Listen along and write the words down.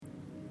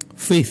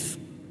Faith.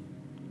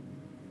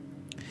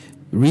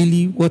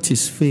 Really, what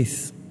is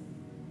faith?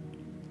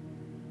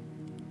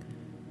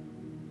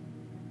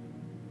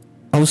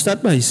 I will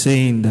start by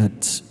saying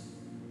that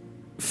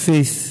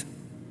faith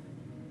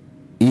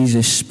is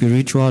a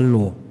spiritual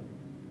law.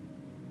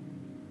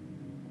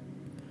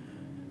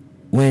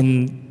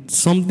 When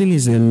something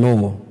is a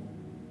law,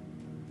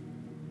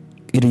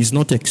 it is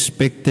not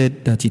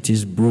expected that it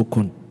is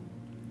broken.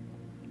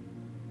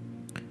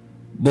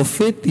 But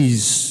faith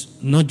is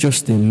not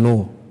just a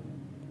law,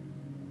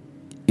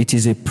 it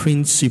is a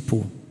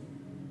principle.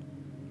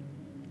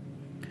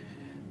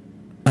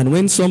 And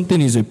when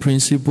something is a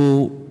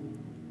principle,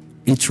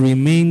 it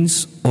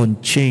remains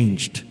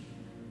unchanged,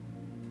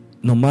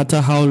 no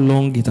matter how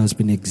long it has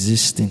been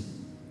existing,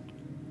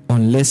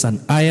 unless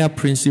an higher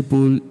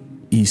principle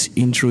is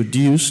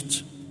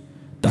introduced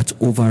that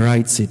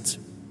overrides it.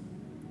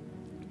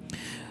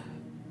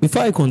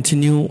 Before I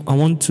continue, I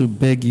want to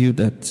beg you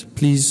that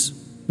please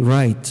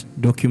write,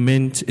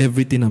 document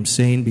everything I'm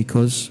saying,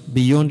 because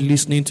beyond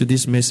listening to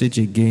this message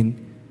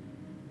again,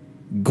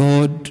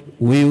 God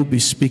will be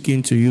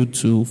speaking to you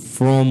too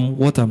from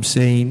what I'm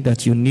saying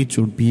that you need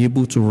to be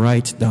able to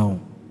write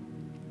down.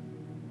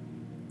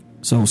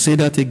 So I'll say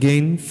that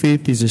again.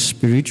 Faith is a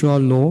spiritual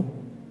law,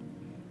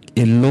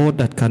 a law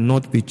that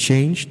cannot be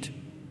changed.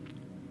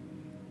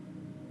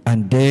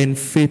 And then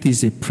faith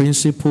is a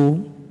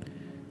principle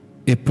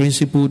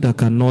that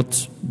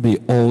cannot be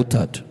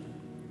altered.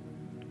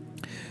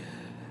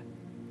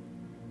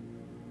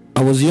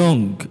 I was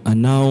young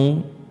and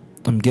now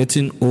I'm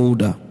getting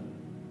older.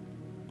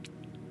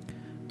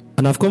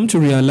 And I've come to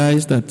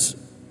realize that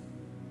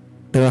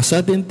there are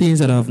certain things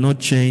that have not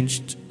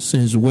changed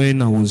since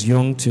when I was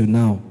young till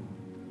now.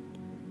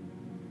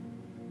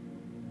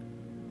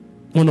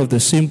 One of the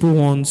simple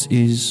ones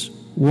is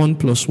 1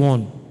 +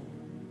 1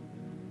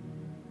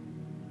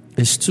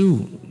 is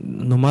 2.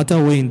 No matter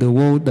where in the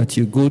world that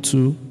you go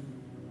to,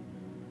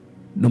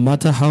 no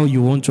matter how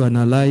you want to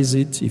analyze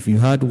it, if you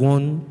had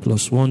 1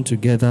 + 1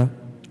 together,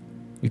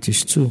 it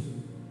is 2.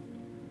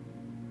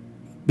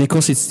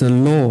 Because it's the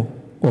law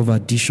of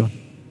addition.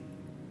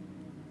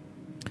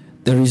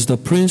 There is the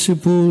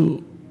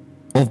principle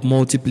of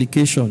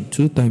multiplication.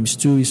 2 ×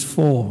 2 is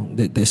 4.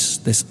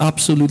 There's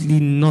absolutely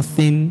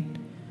nothing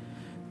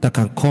that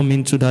can come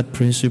into that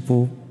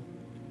principle.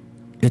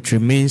 It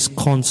remains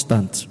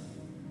constant.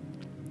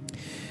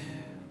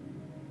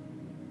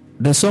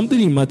 There's something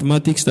in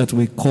mathematics that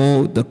we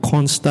call the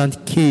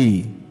constant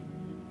K.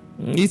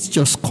 It's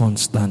just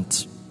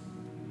constant.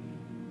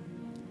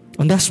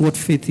 And that's what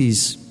faith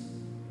is.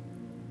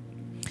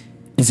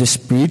 It's a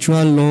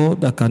spiritual law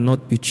that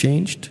cannot be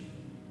changed.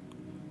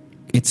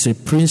 It's a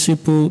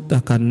principle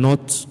that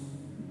cannot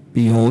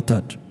be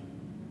altered.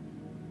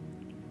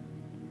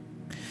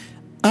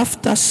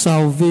 After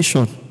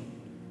salvation,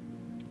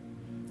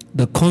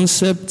 the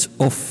concept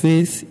of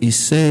faith is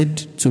said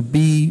to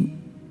be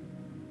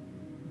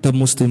the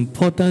most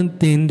important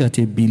thing that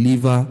a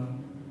believer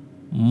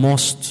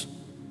must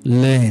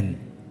learn.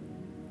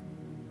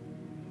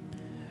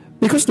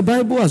 Because the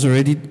Bible has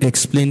already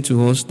explained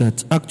to us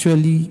that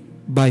actually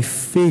by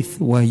faith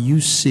were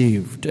you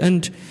saved.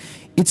 And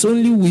it's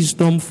only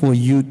wisdom for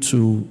you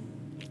to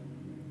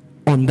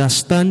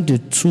understand the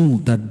tool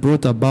that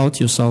brought about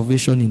your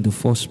salvation in the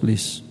first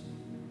place.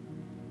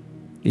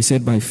 He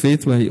said by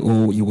faith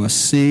you were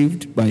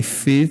saved by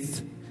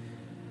faith.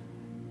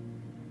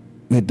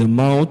 With the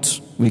mouth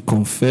we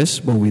confess,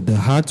 but with the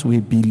heart we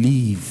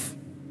believe.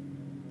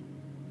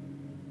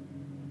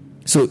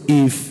 So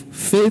if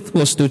faith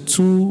was the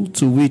tool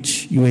to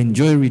which you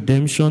enjoy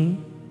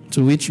redemption,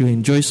 to which you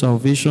enjoy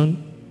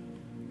salvation,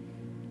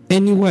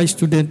 any wise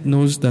student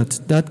knows that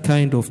that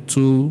kind of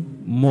tool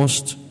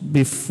must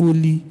be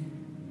fully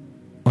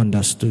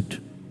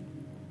understood.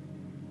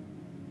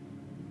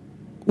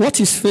 What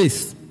is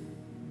faith?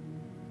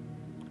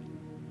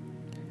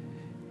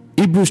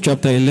 Hebrews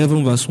chapter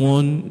 11 verse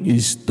 1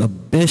 is the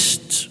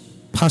best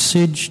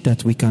passage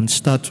that we can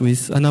start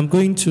with. And I'm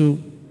going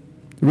to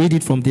read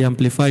it from the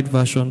Amplified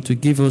Version to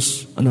give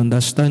us an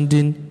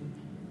understanding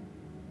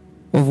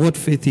of what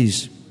faith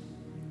is.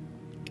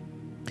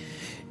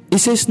 It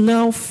says,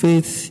 now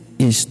faith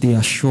is the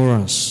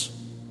assurance,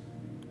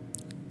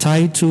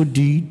 title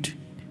deed,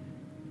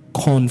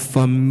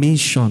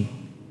 confirmation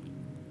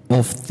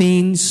of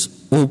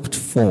things hoped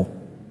for,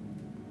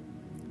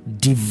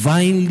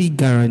 divinely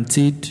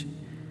guaranteed,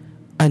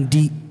 and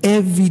the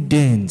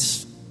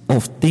evidence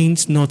of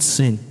things not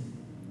seen,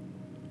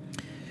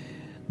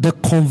 the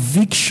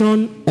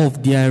conviction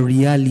of their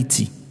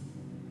reality.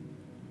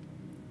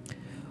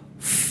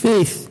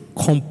 Faith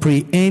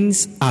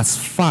comprehends as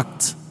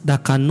fact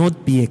that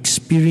cannot be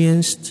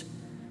experienced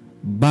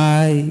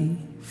by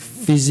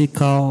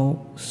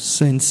physical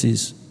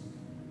senses.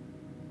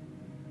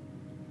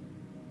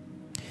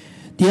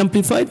 The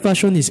Amplified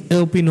Version is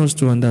helping us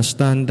to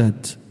understand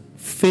that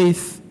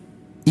faith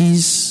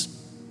is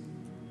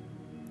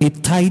a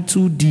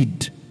title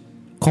deed,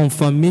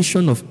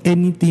 confirmation of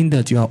anything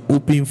that you are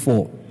hoping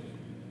for.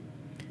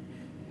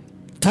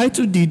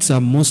 Title deeds are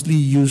mostly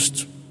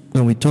used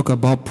when we talk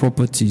about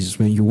properties,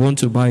 when you want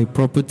to buy a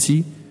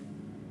property,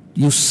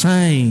 you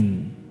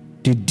sign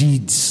the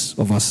deeds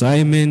of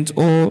assignment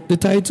or the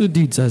title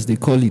deeds as they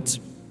call it.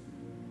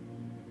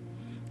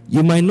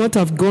 You might not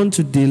have gone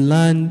to the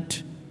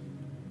land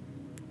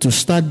to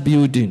start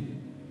building,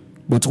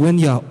 but when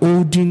you are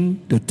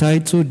holding the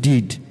title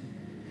deed,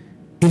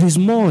 it is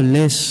more or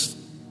less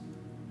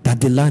that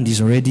the land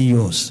is already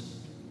yours.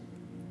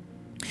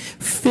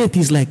 Faith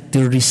is like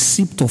the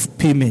receipt of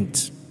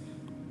payment.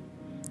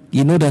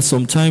 You know that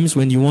sometimes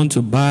when you want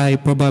to buy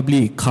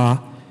probably a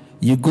car,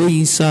 you go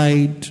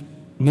inside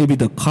maybe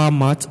the car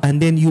mart and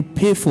then you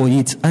pay for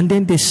it, and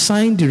then they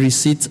sign the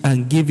receipt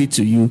and give it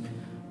to you,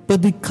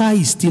 but the car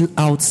is still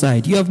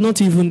outside. You have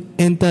not even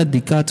entered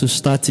the car to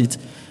start it,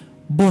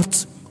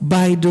 but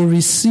by the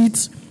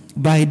receipt,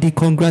 by the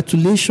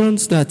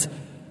congratulations that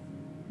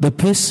the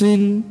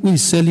person who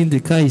is selling the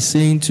car is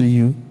saying to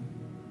you,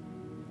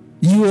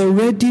 you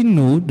already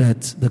know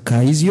that the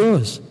car is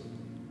yours.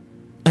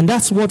 And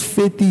that's what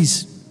faith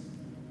is.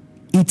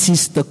 It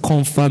is the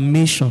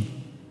confirmation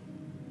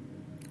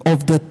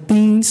of the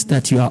things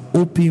that you are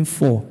hoping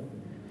for.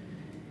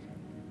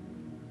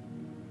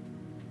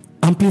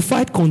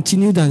 Amplified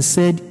continued and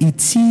said,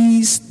 it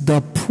is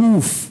the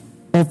proof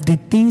of the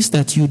things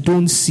that you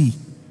don't see.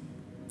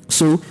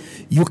 So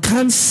you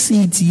can't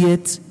see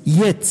it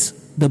yet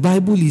the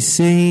Bible is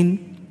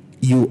saying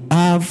you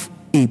have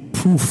a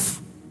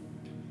proof.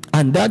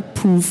 And that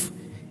proof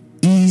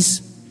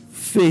is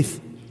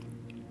faith.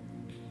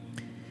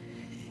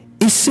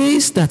 It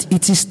says that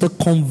it is the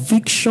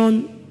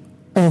conviction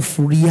of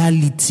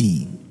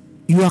reality.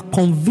 You are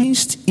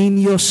convinced in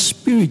your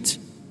spirit.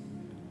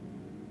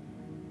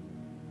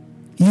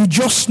 You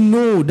just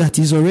know that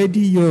is already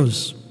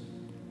yours.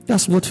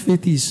 That's what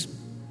faith is.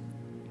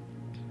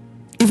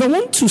 If I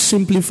want to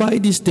simplify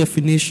this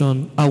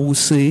definition, I will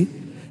say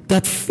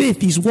that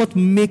faith is what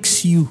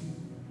makes you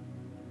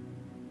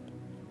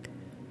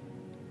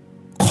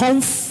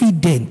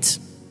confident.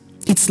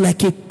 It's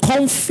like a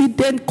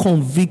confident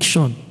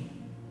conviction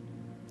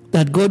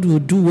that God will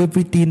do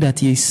everything that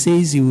He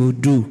says He will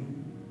do.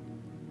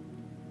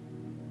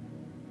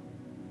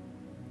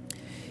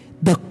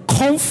 The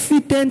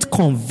confident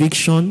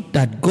conviction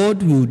that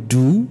God will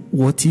do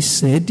what He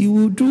said He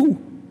will do.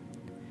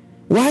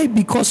 Why?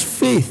 Because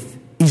faith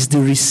is the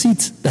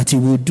receipt that He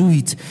will do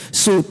it.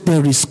 So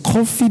there is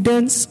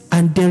confidence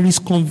and there is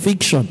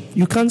conviction.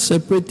 You can't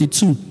separate the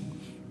two.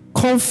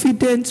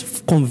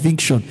 Confident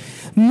conviction.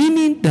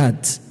 Meaning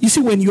that, you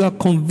see, when you are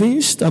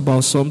convinced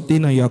about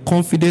something and you are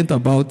confident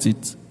about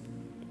it,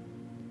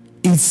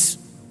 it's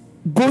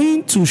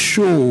going to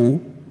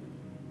show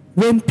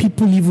when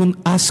people even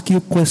ask you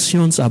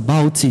questions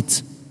about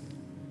it.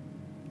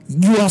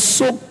 You are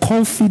so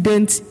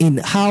confident in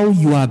how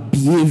you are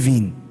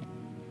behaving.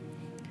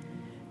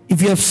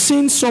 If you have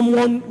seen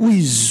someone who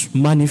is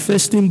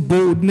manifesting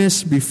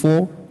boldness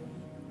before,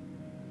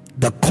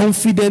 the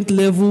confidence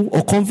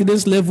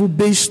level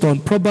based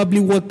on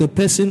probably what the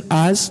person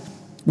has,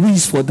 who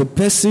is for the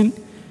person.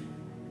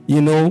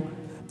 You know,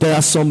 there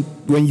are some,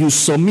 when you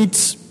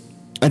submit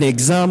an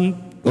exam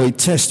or a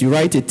test, you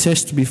write a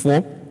test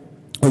before,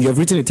 or you have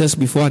written a test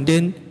before, and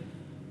then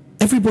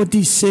everybody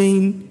is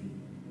saying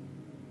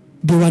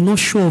they were not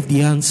sure of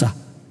the answer.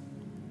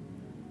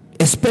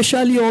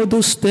 Especially all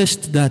those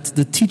tests that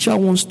the teacher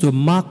wants to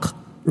mark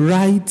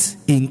right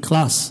in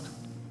class.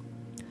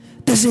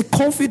 There's a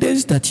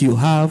confidence that you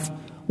have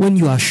when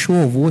you are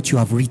sure of what you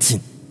have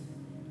written.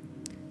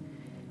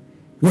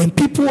 When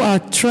people are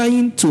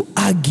trying to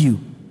argue,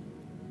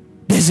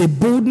 there's a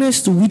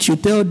boldness to which you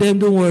tell them,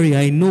 don't worry,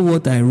 I know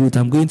what I wrote,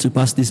 I'm going to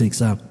pass this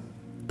exam.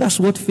 That's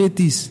what faith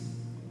is.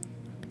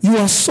 You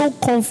are so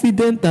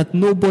confident that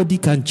nobody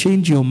can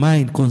change your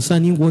mind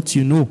concerning what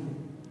you know.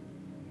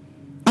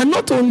 And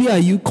not only are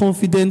you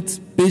confident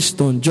based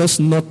on just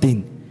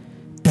nothing,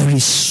 there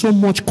is so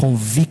much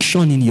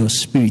conviction in your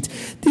spirit.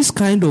 These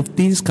kind of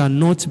things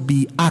cannot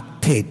be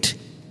acted.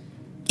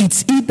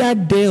 It's either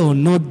there or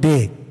not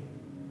there.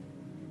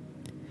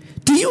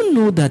 Do you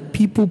know that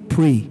people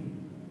pray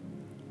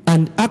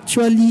and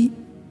actually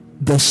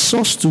the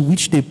source to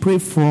which they pray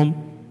from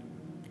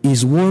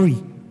is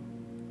worry?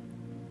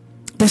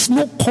 There's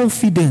no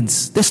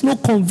confidence, there's no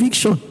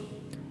conviction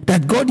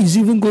that God is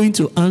even going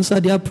to answer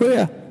their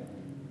prayer.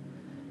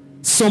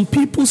 Some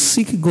people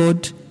seek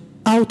God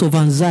out of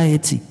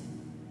anxiety.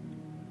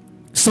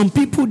 Some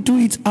people do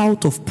it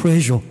out of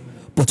pressure.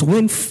 But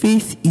when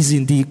faith is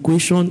in the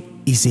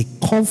equation, is a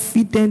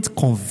confident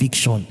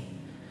conviction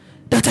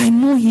that I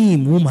know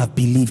Him whom I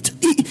believed.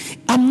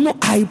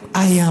 I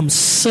am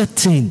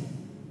certain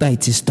that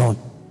it is done.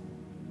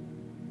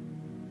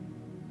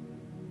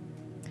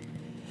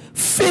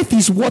 Faith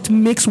is what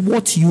makes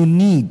what you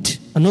need,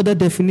 another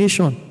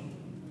definition,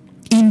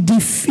 in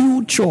the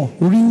future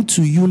real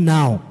to you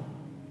now.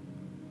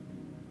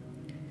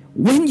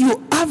 When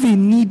you have a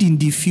need in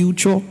the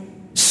future,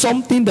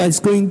 something that is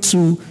going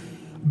to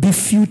be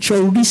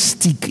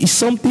futuristic is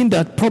something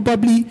that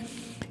probably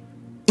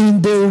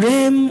in the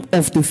realm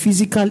of the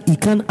physical,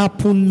 it can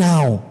happen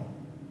now.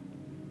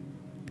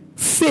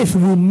 faith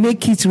will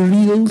make it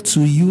real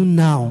to you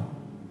now.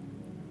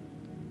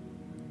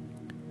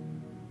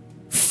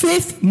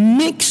 Faith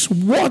makes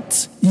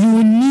what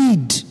you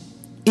need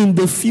in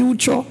the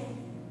future,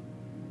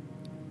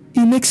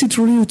 it makes it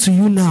real to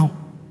you now.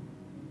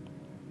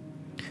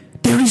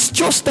 There is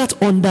just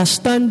that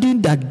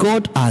understanding that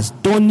God has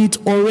done it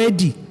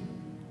already.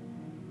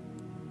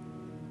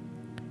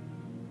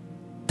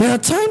 There are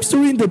times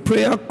during the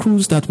prayer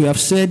cruise that we have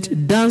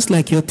said, dance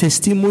like your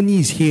testimony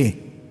is here.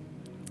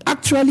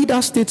 Actually,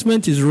 that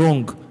statement is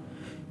wrong.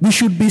 We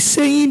should be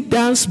saying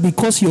dance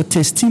because your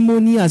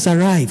testimony has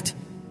arrived.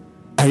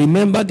 I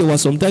remember there were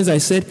sometimes I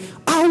said,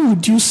 how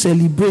would you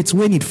celebrate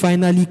when it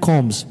finally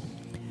comes?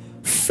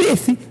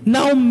 Faith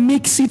now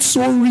makes it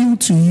so real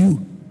to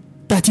you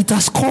that it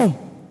has come.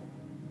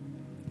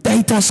 That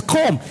it has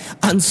come.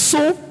 And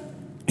so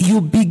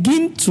you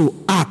begin to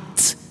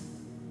act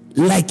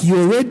like you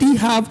already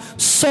have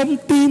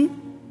something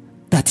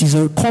that is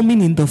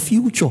coming in the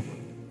future.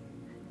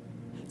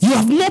 You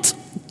have not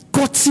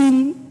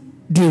gotten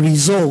the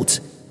result,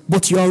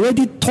 but you're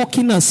already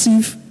talking as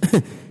if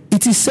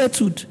it is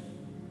settled.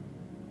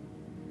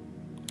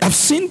 I've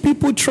seen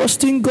people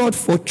trusting God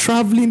for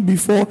traveling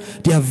before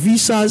their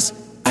visas,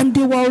 and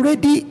they were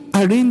already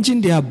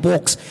arranging their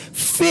box.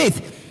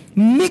 Faith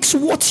makes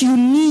what you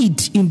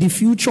need in the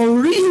future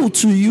real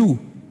to you.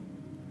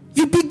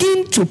 You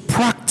begin to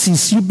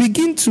practice, you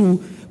begin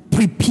to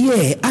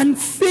prepare, and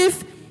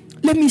faith,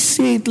 let me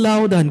say it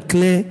loud and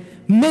clear,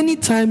 many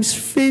times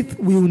faith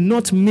will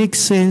not make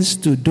sense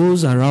to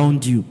those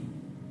around you.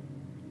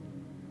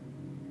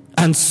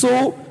 And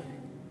so,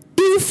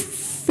 if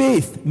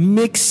faith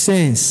makes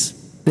sense,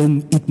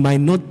 then it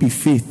might not be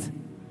faith.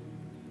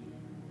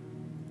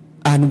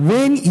 And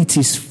when it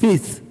is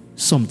faith,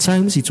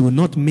 sometimes it will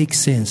not make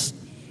sense,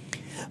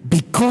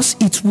 because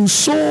it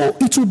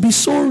will be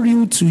so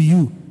real to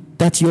you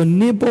that your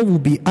neighbor will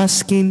be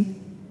asking,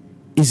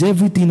 is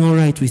everything all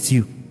right with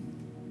you?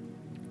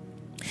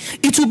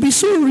 It will be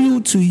so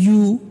real to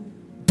you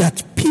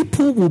that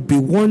people will be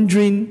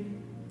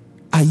wondering,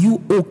 are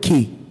you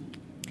okay?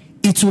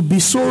 It will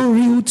be so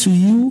real to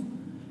you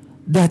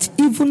that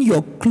even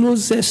your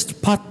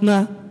closest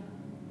partner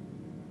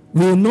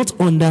will not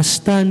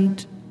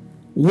understand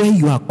where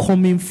you are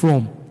coming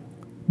from,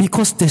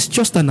 because there's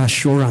just an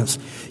assurance.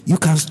 You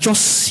can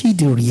just see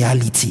the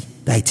reality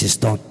that it is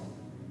done.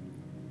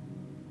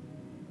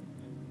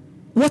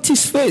 What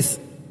is faith?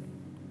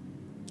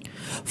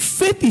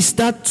 Faith is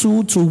that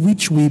tool to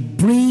which we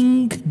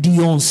bring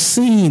the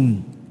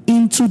unseen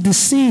into the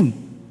seen.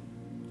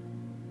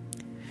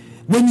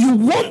 When you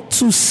want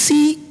to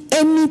see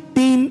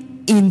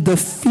anything in the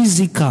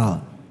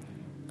physical,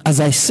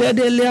 as I said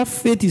earlier,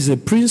 faith is a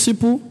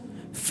principle,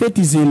 faith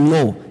is a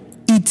law.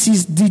 It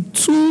is the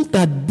tool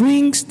that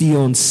brings the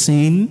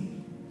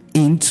unseen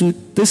into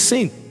the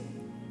seen.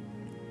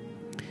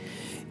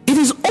 It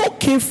is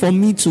okay for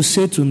me to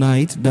say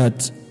tonight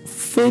that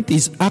faith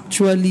is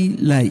actually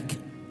like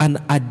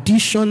an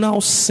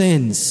additional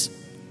sense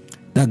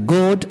that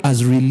God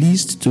has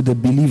released to the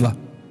believer.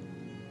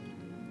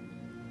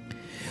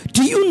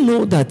 Do you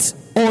know that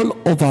all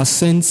of our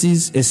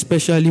senses,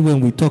 especially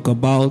when we talk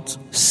about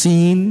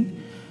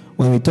seeing,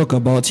 when we talk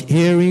about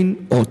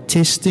hearing or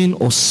tasting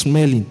or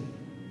smelling,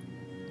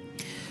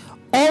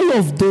 all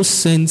of those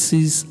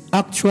senses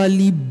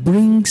actually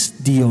brings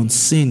the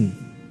unseen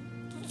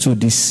to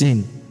the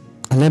seen?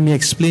 And let me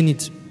explain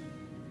it.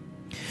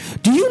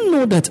 Do you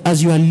know that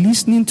as you are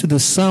listening to the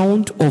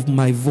sound of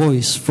my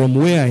voice from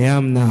where I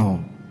am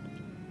now,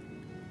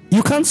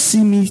 you can't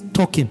see me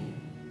talking?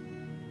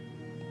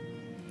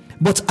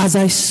 But as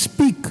I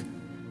speak,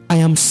 I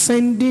am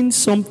sending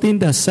something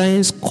that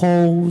science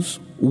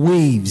calls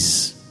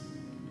waves.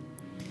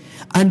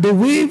 And the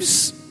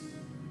waves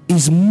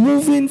is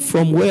moving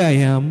from where I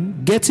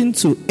am, getting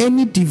to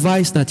any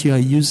device that you are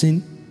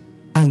using,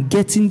 and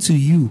getting to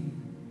you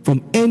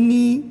from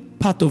any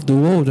part of the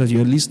world that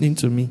you're listening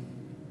to me.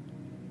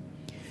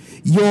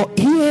 Your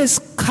ears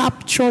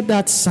capture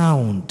that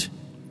sound,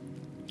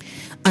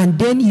 and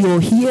then your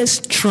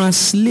ears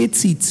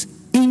translate it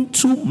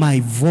into my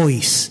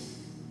voice,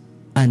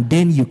 and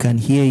then you can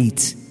hear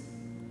it.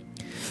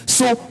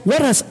 So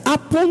what has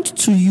happened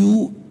to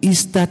you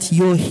is that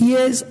your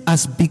ears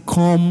has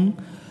become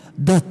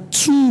the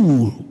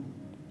tool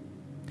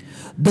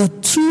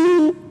that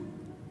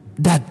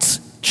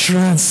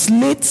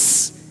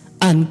translates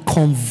and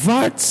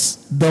converts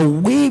the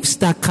waves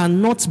that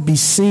cannot be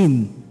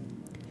seen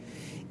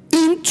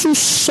into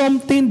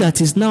something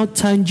that is now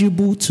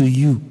tangible to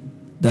you,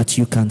 that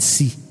you can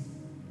see.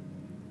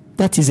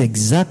 That is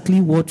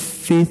exactly what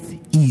faith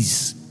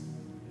is.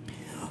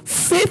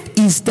 Faith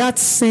is that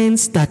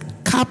sense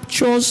that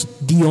captures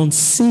the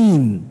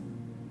unseen.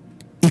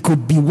 It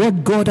could be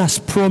what God has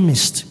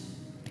promised.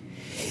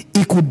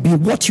 It could be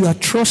what you are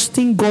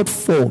trusting God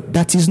for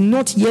that is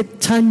not yet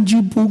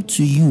tangible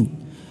to you.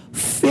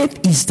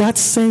 Faith is that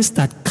sense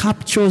that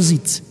captures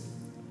it.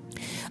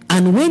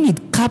 And when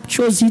it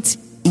captures it,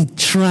 it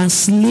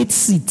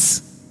translates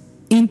it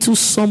into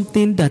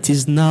something that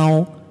is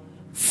now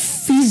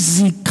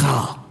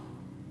physical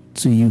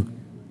to you.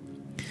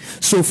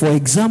 So, for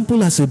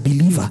example, as a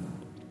believer,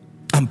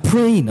 I'm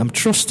praying, I'm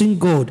trusting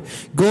God.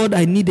 God,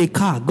 I need a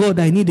car. God,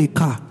 I need a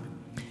car.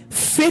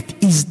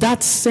 Faith is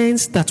that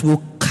sense that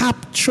will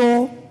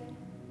capture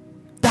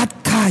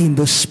that car in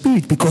the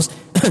spirit, because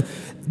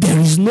there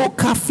is no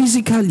car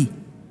physically.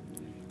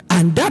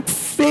 And that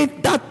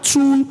faith, that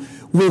tool,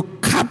 will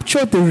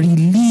capture the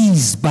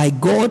release by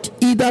God,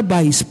 either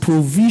by his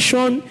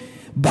provision,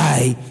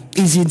 by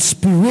his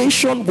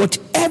inspiration,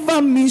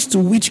 whatever means to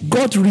which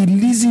God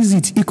releases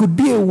it. It could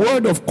be a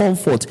word of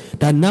comfort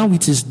that now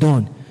it is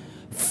done.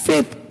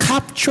 Faith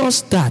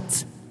captures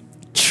that,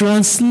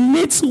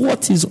 translates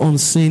what is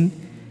unseen,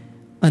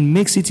 and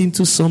makes it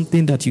into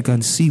something that you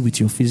can see with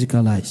your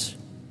physical eyes.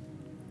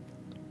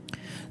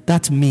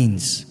 That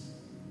means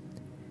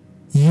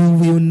you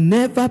will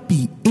never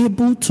be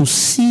able to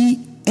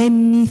see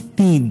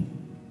anything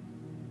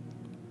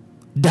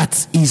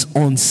that is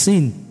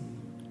unseen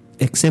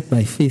except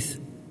by faith.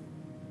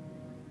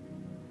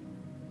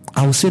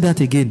 I will say that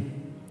again.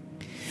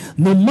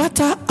 No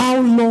matter how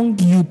long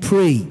you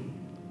pray,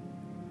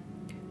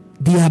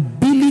 the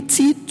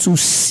ability to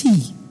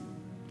see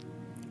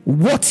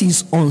what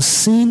is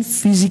unseen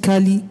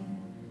physically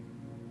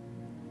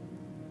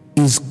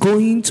is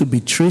going to be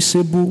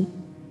traceable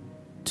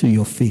to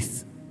your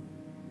faith.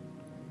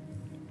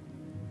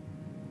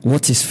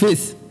 What is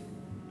faith?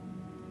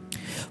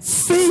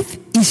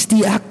 Faith is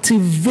the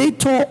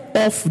activator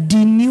of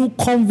the new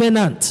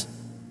covenant.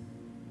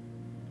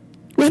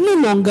 We're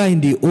no longer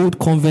in the old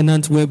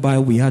covenant whereby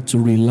we had to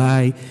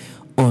rely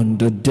on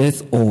the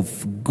death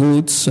of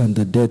goats and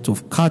the death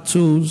of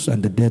cattle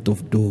and the death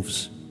of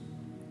doves.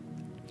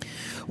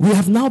 We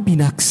have now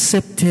been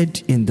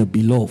accepted in the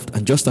beloved.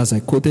 And just as I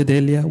quoted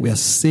earlier, we are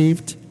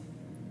saved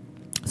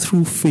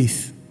through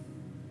faith.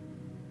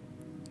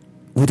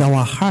 With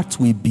our heart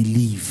we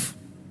believe.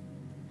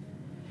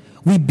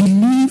 We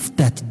believe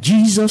that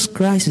Jesus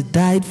Christ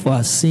died for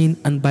our sin,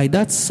 and by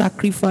that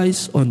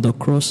sacrifice on the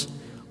cross,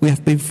 we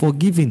have been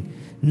forgiven.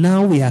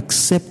 Now we are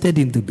accepted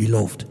in the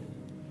beloved.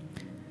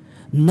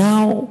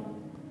 Now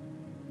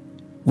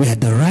we are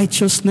the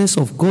righteousness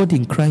of God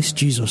in Christ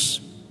Jesus.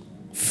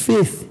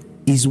 Faith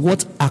is what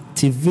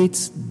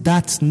activates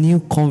that new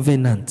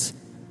covenant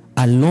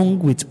along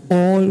with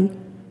all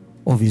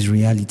of his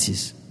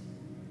realities.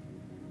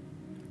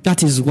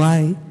 That is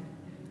why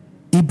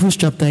Hebrews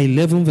chapter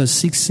 11 verse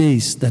 6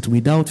 says that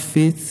without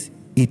faith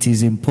it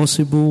is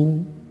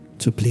impossible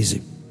to please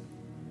him.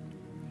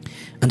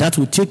 And that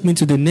will take me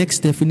to the next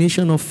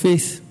definition of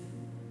faith.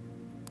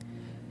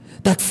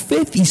 That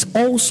faith is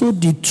also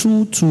the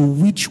tool to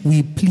which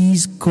we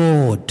please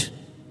God.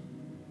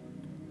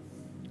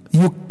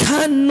 You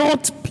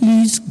cannot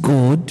please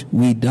God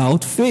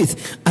without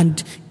faith.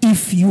 And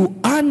if you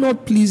are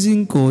not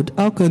pleasing God,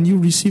 how can you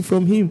receive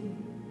from him?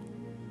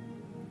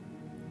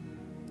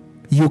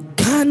 You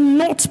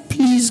cannot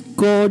please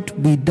God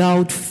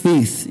without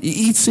faith.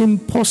 It's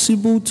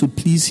impossible to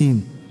please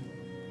him.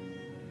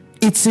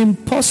 It's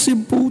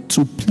impossible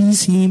to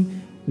please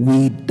him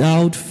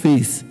without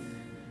faith.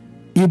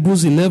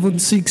 Hebrews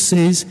 11:6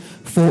 says,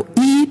 "For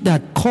he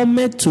that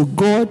cometh to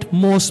God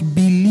must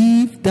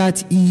believe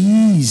that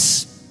he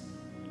is."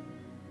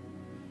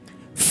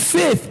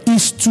 Faith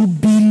is to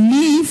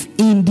believe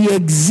in the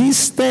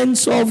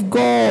existence of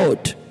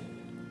God.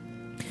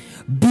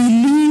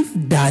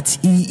 Believe that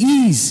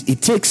he is.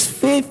 It takes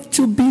faith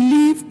to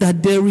believe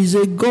that there is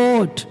a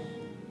God.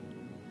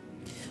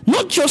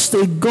 Not just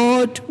a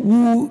God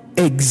who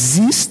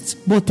exists,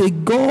 but a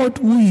God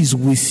who is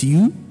with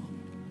you,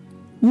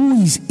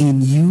 who is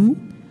in you,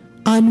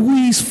 and who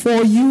is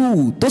for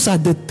you. Those are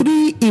the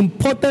three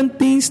important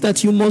things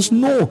that you must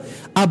know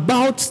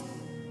about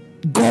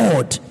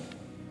God.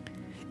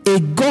 A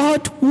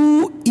God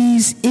who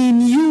is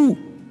in you.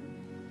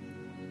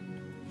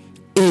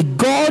 A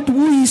God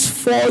who is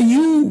for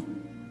you.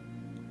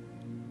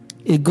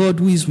 A God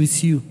who is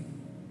with you.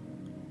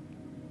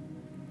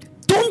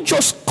 Don't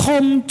just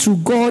come to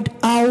God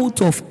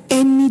out of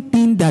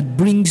anything that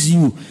brings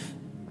you.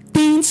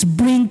 Things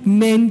bring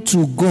men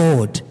to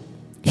God.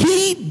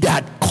 He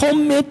that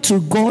cometh to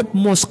God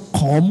must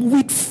come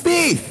with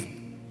faith.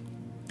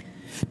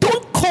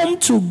 Don't come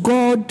to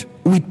God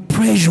with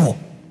pressure.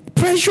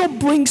 Pressure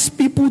brings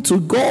people to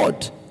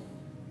God.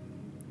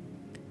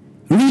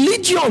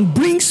 Religion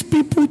brings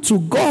people to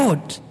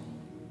God.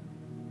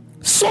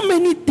 So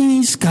many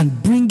things can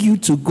bring you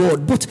to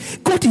God. But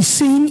God is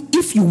saying,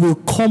 if you will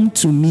come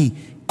to me,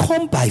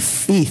 come by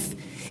faith.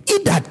 He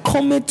that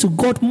cometh to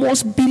God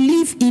must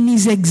believe in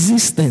his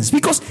existence.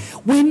 Because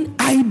when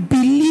I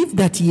believe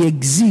that he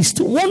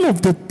exists, one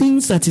of the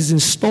things that is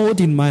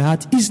installed in my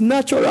heart is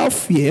natural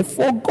fear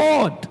for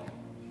God.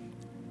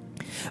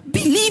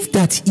 Believe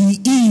that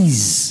he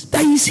is.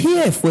 That he's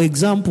here, for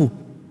example.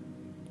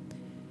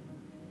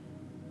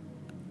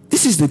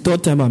 This is the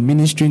third time I'm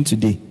ministering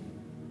today.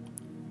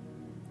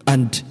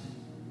 And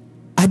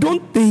I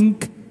don't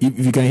think,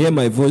 if you can hear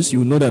my voice,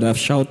 you know that I've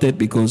shouted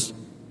because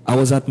I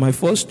was at my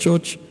first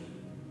church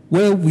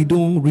where we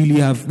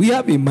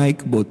have a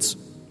mic, but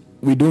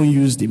we don't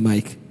use the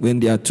mic. When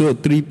there are 2 or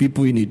 3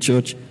 people in a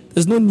church,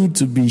 there's no need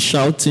to be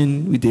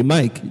shouting with a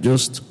mic.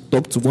 Just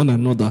talk to one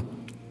another.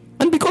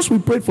 And because we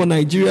prayed for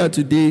Nigeria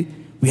today,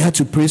 we had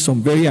to pray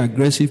some very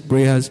aggressive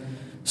prayers.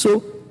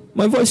 So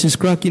my voice is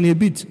cracking a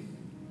bit.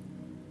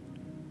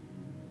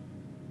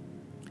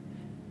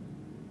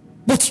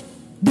 But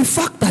the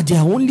fact that there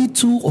are only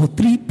 2 or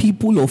 3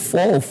 people or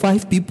 4 or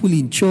 5 people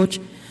in church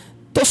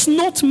does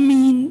not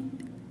mean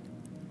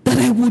that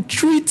I would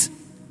treat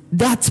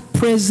that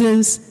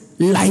presence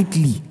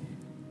lightly,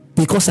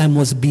 because I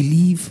must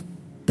believe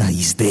that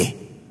he's there.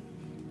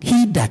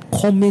 He that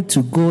cometh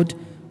to God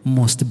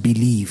must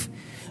believe.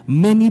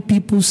 Many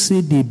people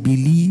say they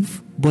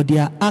believe, but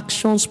their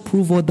actions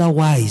prove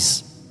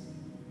otherwise.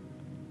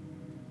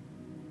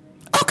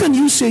 How can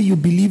you say you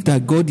believe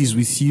that God is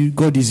with you,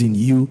 God is in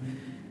you?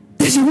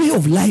 There's a way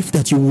of life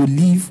that you will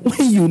live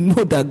when you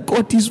know that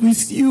God is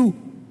with you.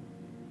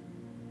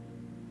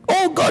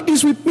 Oh, God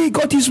is with me,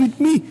 God is with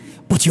me.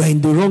 But you are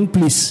in the wrong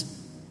place.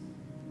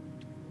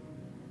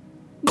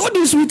 God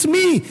is with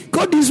me,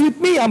 God is with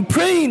me. I'm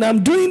praying,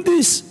 I'm doing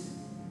this.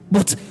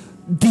 But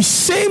the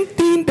same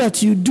thing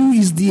that you do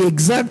is the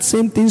exact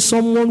same thing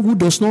someone who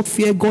does not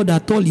fear God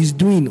at all is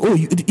doing. Oh,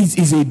 it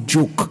is a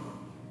joke.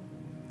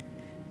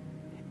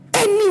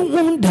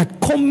 Anyone that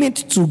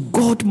cometh to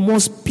God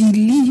must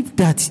believe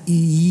that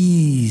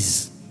he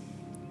is.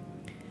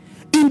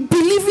 In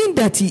believing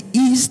that he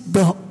is,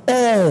 the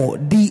awe,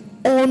 the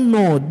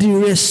honor, the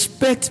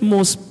respect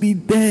must be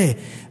there.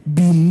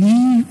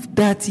 Believe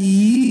that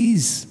he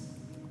is.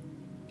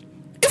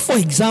 If, for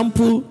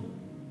example,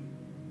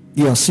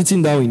 you are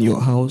sitting down in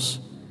your house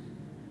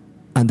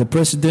and the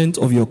president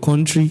of your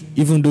country,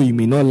 even though you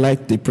may not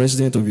like the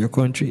president of your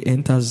country,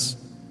 enters,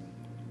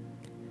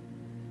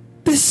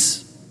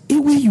 this a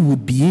way you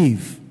would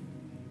behave.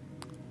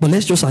 But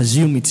let's just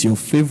assume it's your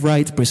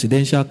favorite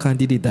presidential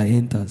candidate that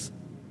enters.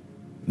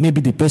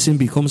 Maybe the person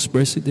becomes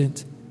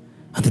president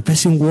and the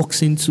person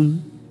walks into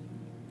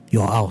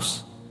your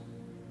house.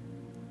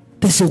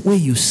 There's a way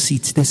you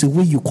sit. There's a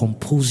way you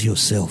compose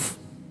yourself.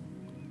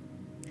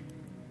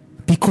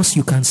 Because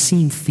you can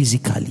see him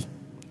physically.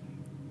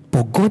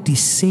 But God is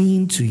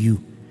saying to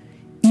you,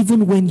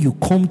 even when you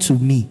come to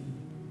me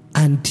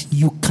and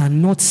you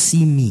cannot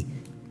see me,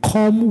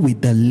 come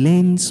with the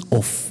lens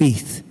of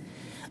faith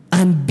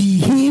and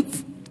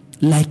behave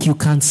like you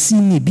can see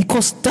me,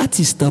 because that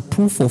is the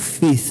proof of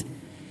faith.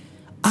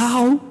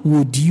 How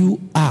would you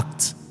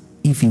act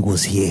if he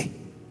was here?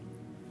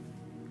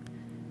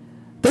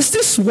 There's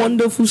this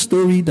wonderful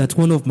story that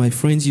one of my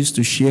friends used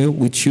to share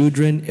with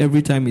children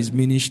every time he's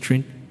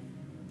ministering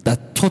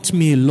that taught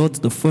me a lot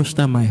the first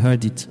time I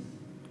heard it.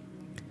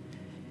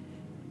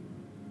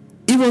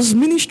 He was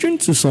ministering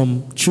to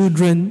some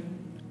children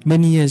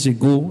many years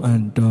ago,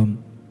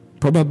 and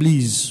probably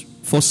his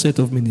first set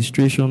of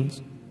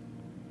ministrations.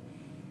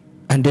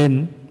 And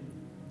then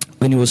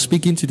when he was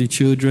speaking to the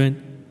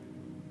children,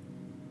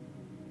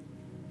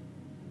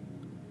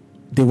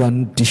 they were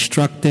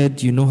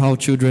distracted. You know how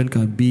children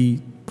can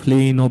be,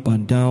 playing up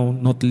and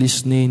down, not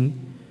listening,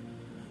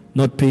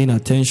 not paying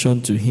attention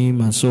to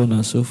him, and so on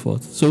and so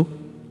forth. So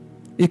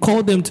he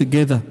called them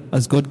together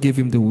as God gave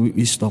him the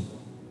wisdom.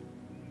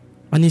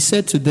 And he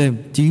said to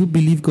them, do you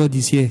believe God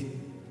is here?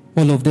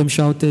 All of them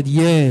shouted,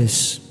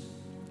 yes.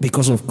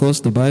 Because of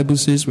course the Bible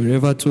says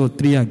wherever 2 or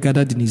 3 are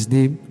gathered in his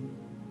name,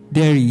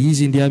 there he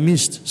is in their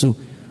midst. So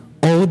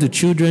all the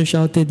children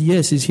shouted,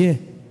 yes, he's here.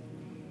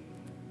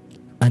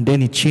 And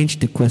then he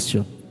changed the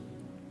question.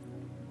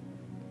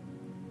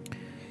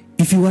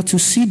 If you were to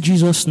see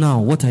Jesus now,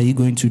 what are you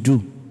going to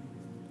do?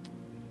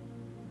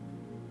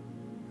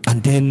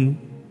 And then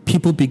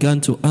people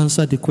began to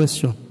answer the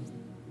question.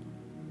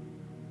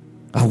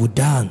 I would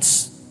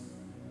dance.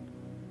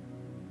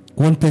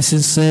 One person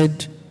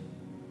said,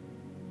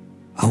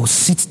 I will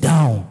sit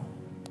down.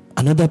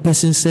 Another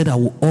person said, I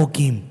will hug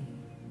him.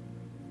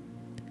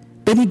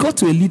 Then he got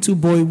to a little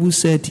boy who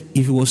said,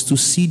 if he was to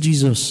see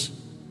Jesus,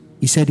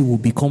 he said he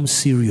would become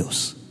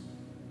serious.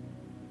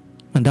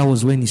 And that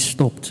was when he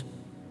stopped.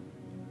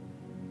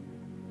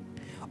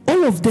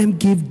 All of them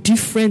gave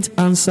different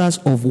answers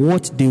of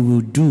what they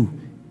will do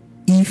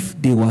if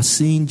they were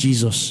seeing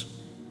Jesus.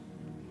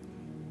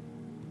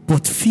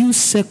 But few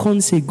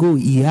seconds ago,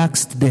 he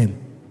asked them,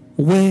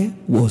 where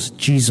was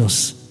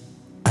Jesus?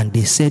 And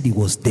they said he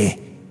was there.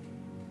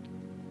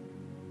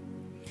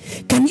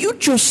 Can you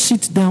just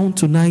sit down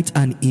tonight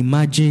and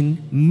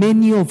imagine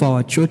many of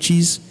our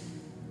churches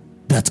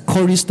that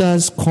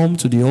choristers come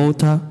to the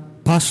altar,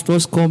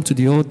 pastors come to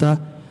the altar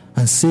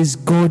and says,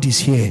 God is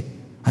here.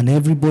 And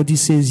everybody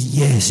says,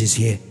 yes, he's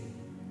here.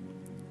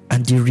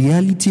 And the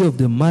reality of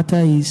the matter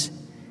is,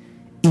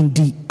 in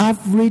the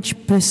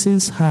average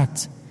person's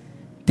heart,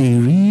 they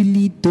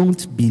really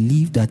don't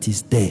believe that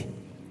he's there.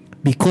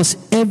 Because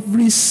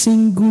every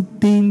single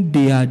thing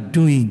they are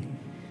doing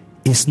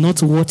is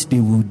not what they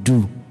would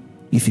do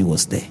if he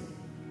was there.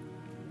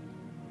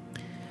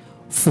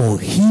 For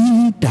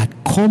he that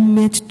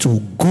cometh to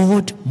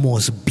God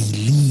must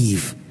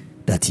believe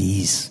that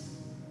he is.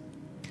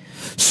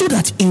 So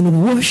that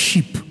in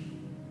worship,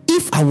 if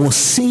if I was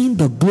seeing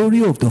the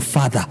glory of the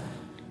Father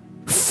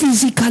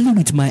physically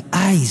with my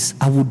eyes,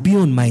 I would be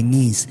on my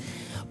knees.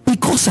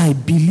 Because I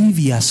believe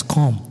he has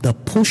come, the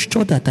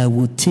posture that I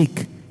will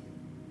take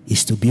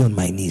is to be on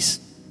my knees.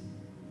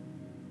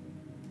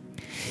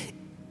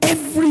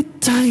 Every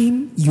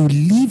time you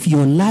live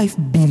your life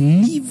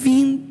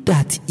believing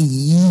that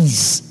he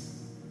is,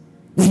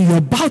 when you're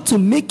about to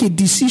make a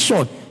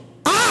decision,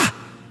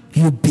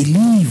 you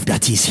believe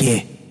that he's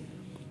here.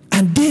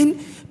 And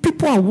then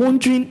people are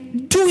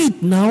wondering, do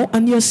it now,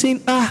 and you're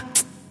saying,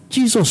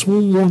 Jesus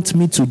won't want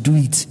me to do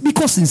it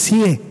because he's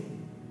here.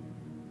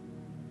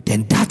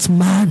 Then that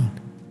man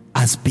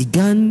has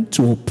begun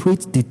to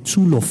operate the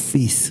tool of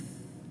faith.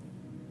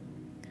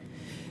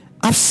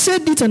 I've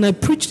said it and I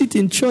preached it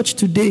in church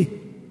today.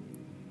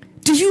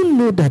 Do you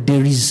know that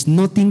there is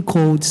nothing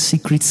called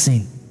secret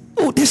sin?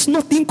 Oh, there's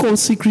nothing called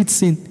secret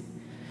sin.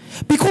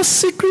 Because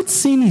secret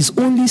sin is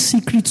only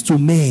secret to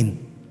men.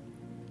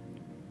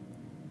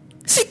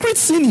 Secret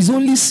sin is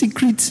only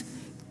secret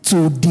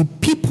to the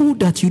people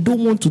that you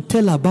don't want to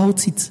tell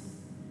about it.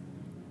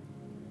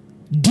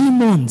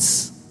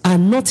 Demons are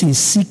not in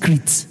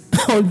secret.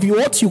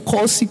 What you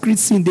call secret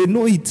sin, they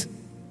know it.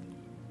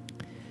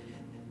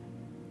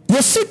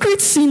 Your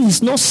secret sin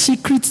is not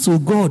secret to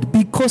God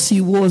because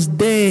he was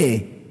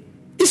there.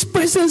 His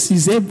presence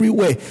is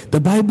everywhere. The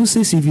Bible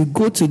says if you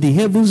go to the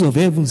heavens of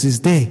heavens,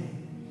 he's there.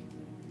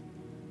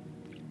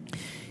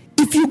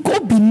 If you go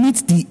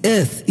beneath the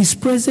earth, his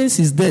presence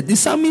is there. The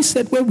psalmist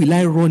said, where will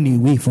I run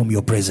away from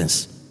your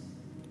presence?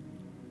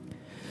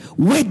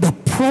 Where the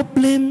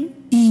problem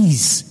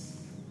is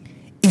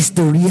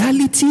the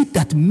reality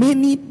that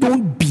many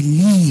don't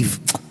believe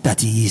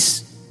that he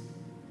is.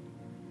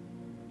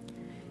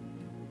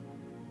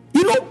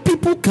 You know,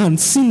 people can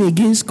sin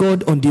against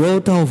God on the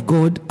altar of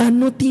God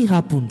and nothing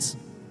happens.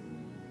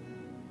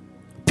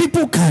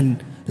 People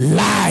can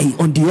lie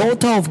on the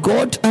altar of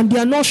God and they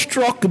are not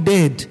struck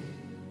dead.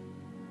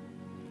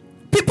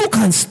 People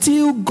can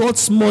steal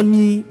God's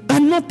money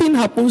and nothing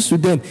happens to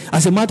them.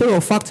 As a matter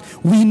of fact,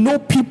 we know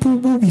people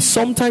who we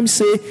sometimes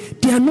say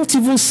they are not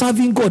even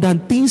serving God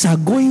and things are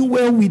going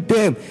well with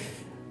them.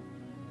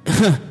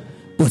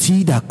 But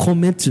he that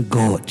cometh to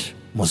God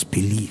must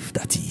believe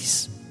that he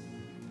is.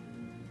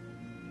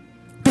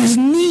 There's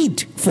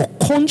need for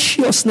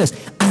consciousness,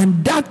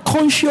 and that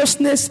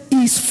consciousness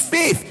is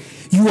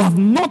faith. You have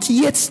not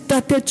yet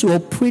started to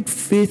operate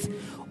faith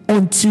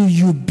until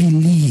you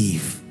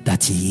believe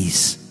that he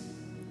is.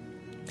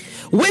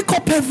 Wake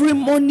up every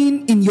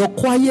morning in your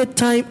quiet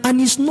time, and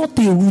it's not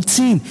a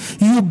routine.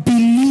 You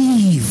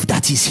believe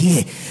that he's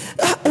here.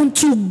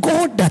 Unto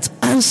God that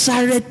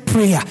answered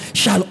prayer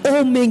shall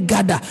all men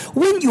gather.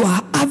 When you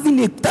are having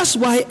that's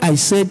why I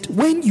said,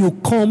 when you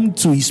come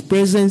to his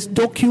presence,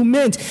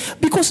 document.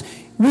 Because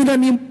when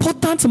an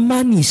important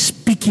man is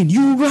speaking,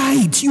 you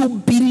write, you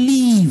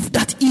believe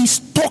that he's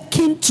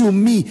talking to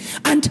me.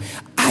 And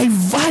I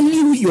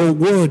value your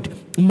word.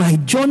 My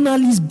journal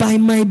is by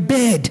my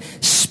bed.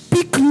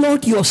 Speak,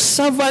 Lord, your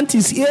servant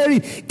is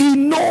hearing. He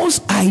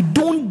knows I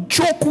don't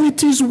joke with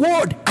his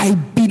word. I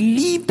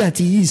believe that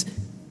he is.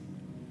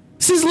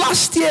 Since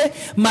last year,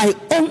 my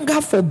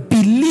hunger for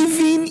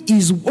believing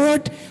his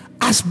word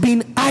has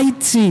been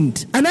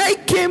heightened. And I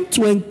came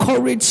to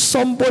encourage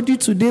somebody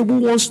today who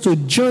wants to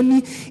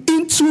journey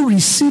into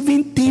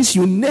receiving things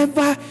you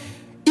never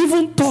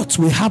even thought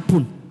will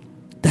happen.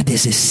 That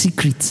there's a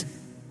secret.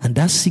 And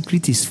that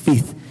secret is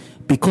faith.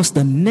 Because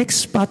the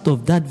next part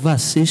of that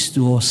verse says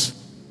to us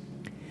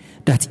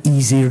that he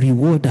is a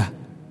rewarder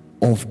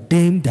of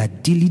them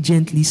that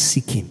diligently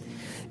seek him.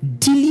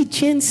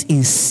 Diligence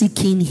in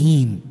seeking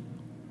him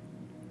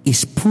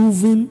is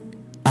proven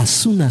as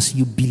soon as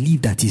you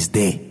believe that he's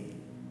there.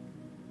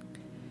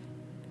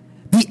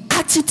 The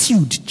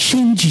attitude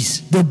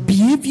changes, the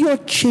behavior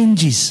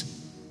changes.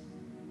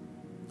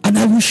 And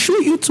I will show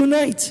you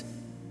tonight,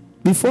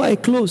 before I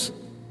close.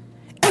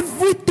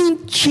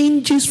 Everything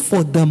changes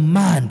for the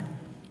man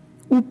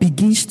who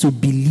begins to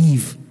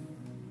believe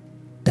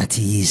that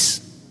he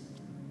is.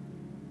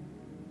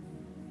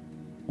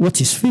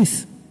 What is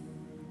faith?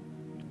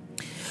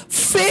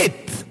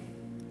 Faith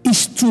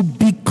is to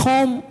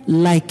become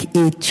like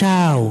a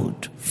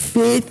child.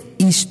 Faith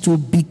is to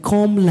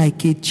become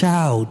like a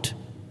child.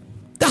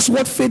 That's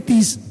what faith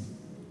is.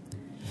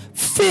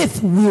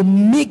 Faith will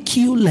make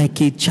you like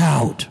a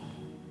child.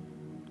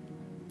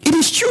 It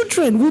is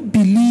children who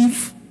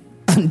believe,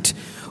 and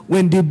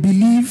when they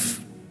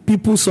believe,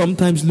 people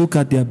sometimes look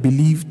at their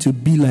belief to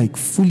be like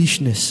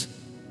foolishness.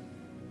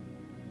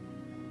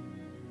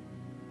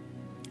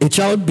 A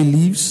child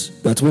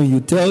believes that when you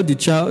tell the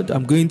child,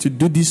 I'm going to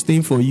do this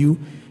thing for you,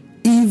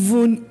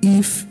 even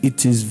if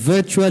it is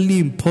virtually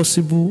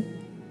impossible,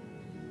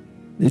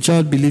 the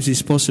child believes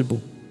it's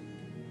possible.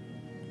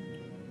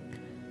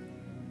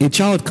 A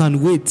child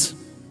can wait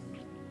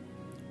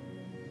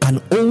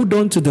and hold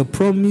on to the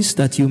promise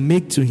that you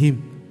make to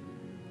him,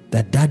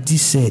 that daddy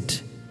said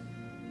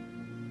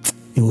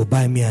he will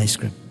buy me ice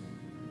cream.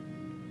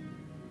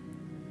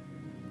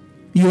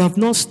 You have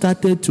not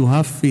started to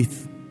have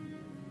faith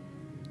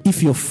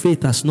if your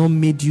faith has not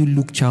made you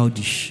look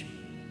childish.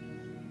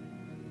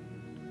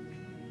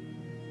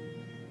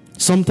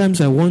 Sometimes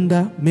I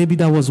wonder, maybe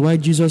that was why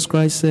Jesus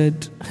Christ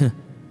said,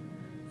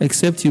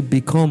 except you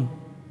become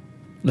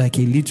like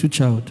a little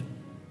child,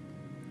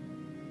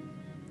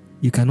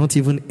 you cannot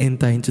even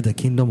enter into the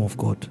kingdom of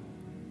God.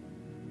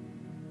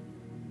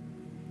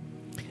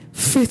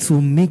 Faith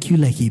will make you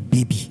like a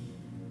baby.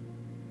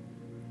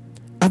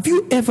 Have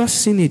you ever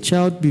seen a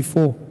child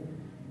before?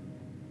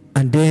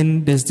 And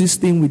then there's this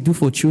thing we do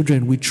for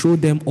children, we throw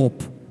them up.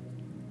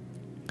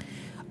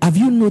 Have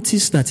you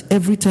noticed that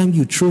every time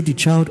you throw the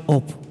child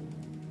up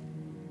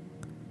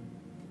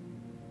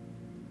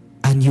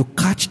and you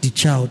catch the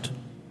child,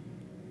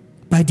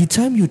 by the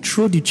time you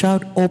throw the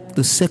child up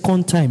the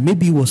second time,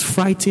 maybe he was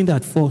frightened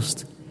at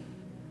first,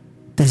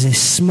 there's a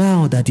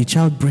smile that the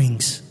child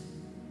brings.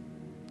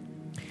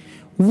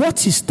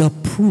 What is the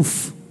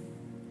proof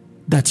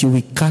that you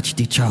will catch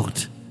the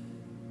child?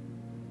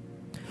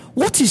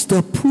 What is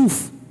the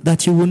proof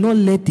that you will not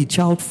let the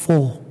child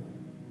fall?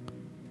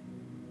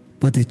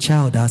 But the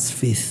child has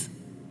faith.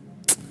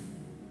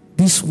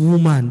 This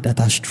woman that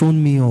has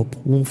thrown me up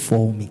won't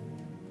fall me.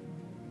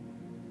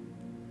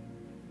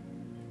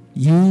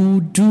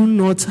 You do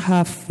not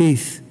have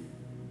faith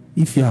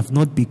if you have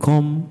not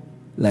become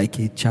like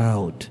a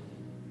child.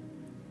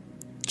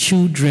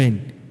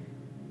 Children,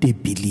 they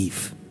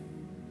believe.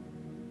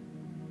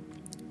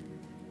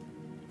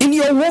 In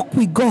your walk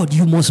with God,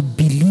 you must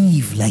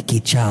believe like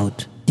a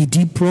child. Did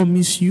he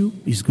promise you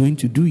he's going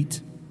to do it?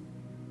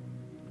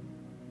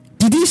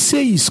 Did he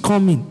say he's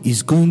coming?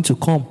 He's going to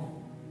come.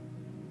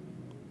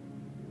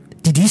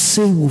 Did he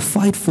say he will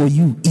fight for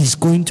you? He's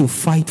going to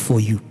fight for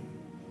you.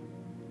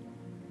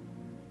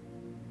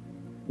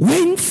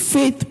 When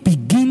faith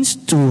begins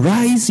to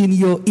rise in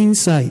your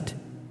inside,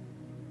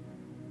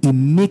 it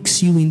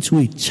makes you into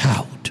a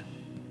child.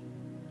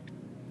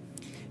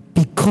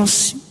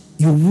 Because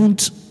you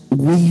won't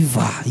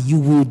waver, you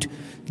would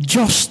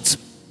just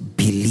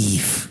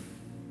believe.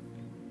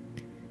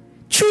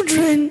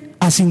 Children,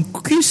 as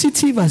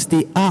inquisitive as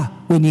they are,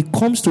 when it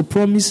comes to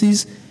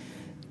promises,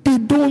 they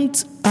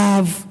don't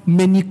have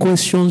many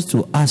questions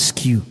to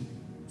ask you.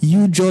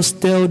 You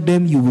just tell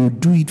them you will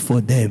do it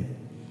for them.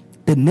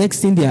 The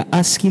next thing they are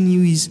asking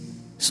you is,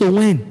 so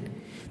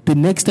when? The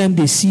next time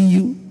they see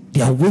you,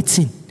 they are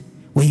waiting.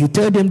 When you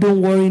tell them,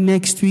 don't worry,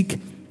 next week,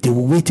 they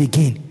will wait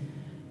again.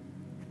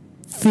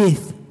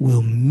 Faith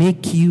will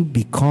make you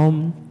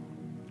become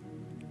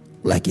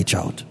like a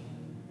child.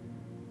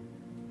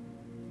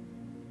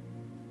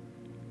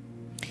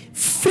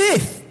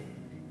 Faith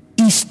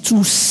is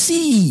to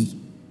see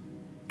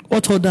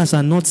what others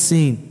are not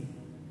seeing.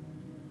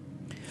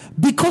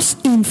 Because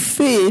in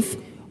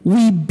faith,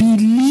 we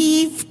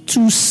believe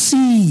to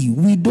see.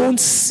 We don't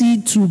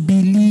see to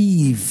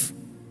believe.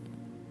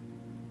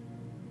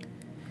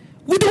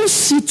 We don't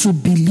see to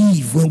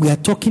believe when we are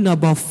talking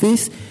about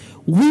faith.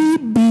 We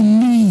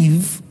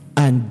believe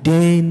and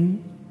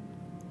then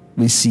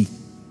we see.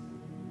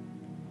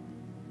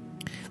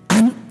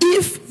 And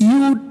if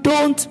you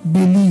don't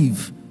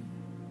believe,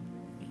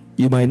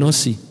 you might not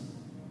see.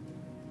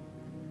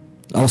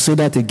 I'll say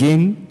that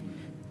again.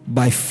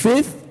 By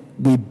faith,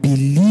 we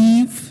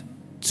believe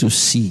to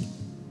see.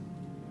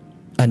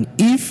 And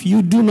if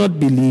you do not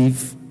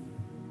believe,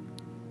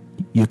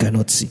 you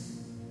cannot see.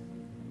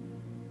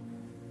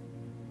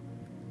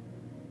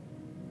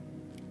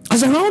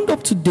 As I round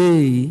up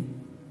today,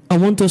 I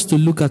want us to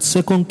look at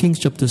 2 Kings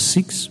chapter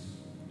 6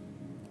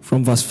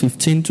 from verse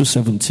 15 to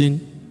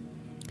 17.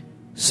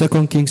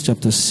 2 Kings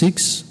chapter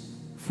 6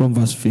 from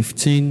verse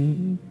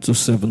 15 to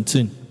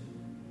 17.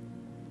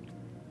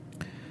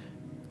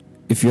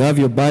 If you have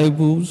your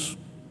Bibles,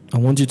 I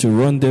want you to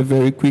run there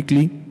very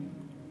quickly.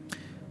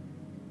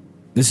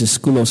 This is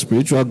School of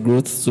Spiritual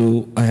Growth,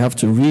 so I have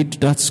to read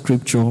that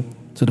scripture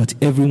so that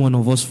every one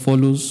of us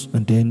follows,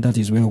 and then that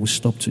is where we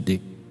stop today.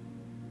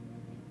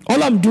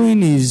 All I'm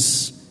doing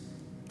is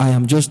I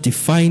am just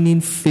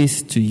defining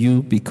faith to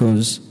you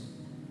because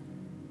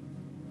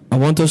I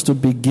want us to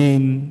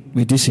begin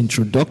with this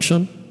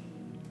introduction,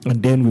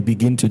 and then we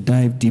begin to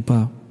dive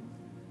deeper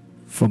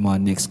from our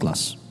next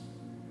class.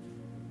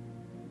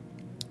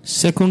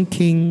 2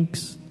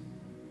 Kings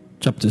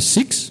chapter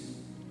 6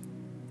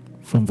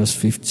 from verse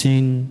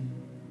 15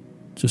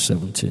 to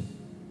 17.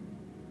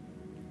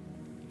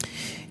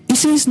 It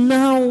says,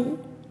 now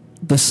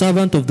the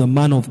servant of the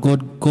man of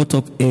God got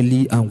up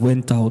early and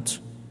went out,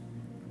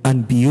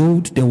 and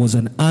behold, there was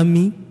an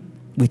army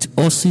with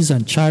horses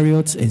and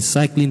chariots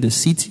encircling the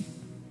city.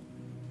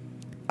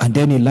 And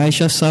then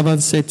Elisha's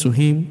servant said to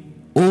him,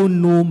 oh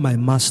no, my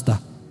master,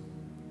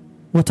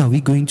 what are we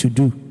going to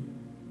do?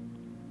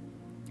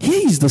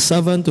 Here is the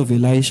servant of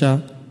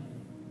Elisha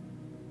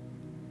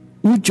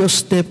who just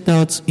stepped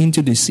out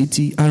into the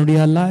city and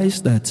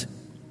realized that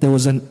there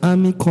was an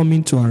army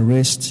coming to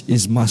arrest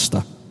his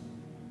master.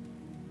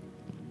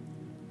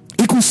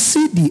 He could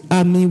see the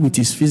army with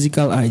his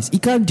physical eyes. He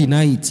can't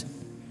deny it.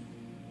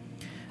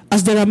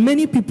 As there are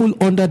many people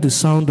under the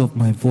sound of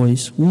my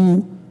voice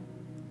who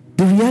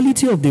The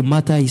reality of the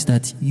matter is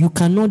that you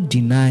cannot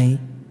deny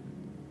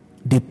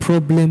the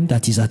problem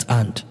that is at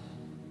hand.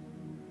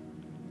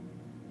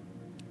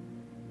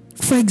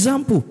 For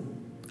example,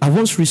 I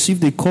once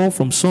received a call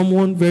from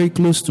someone very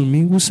close to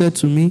me who said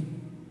to me,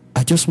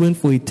 I just went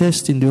for a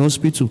test in the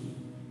hospital.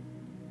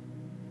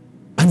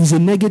 And it's a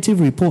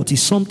negative report.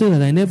 It's something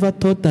that I never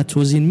thought that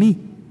was in me.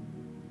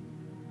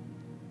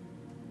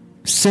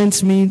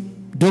 Sent me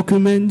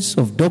documents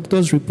of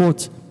doctor's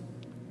reports.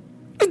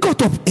 I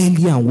got up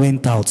early and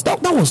went out. That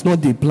was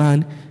not the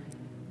plan.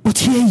 But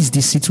here is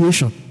the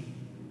situation.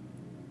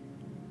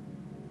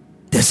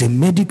 There's a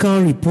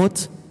medical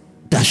report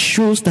that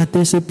shows that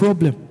there's a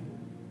problem.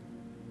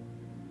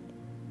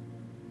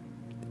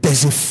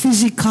 There's a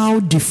physical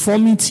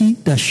deformity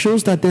that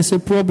shows that there's a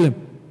problem.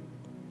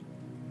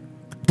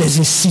 There's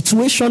a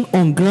situation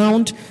on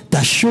ground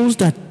that shows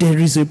that there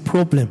is a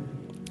problem.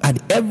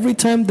 And every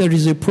time there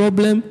is a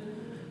problem,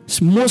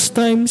 most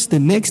times the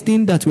next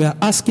thing that we are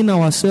asking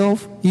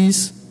ourselves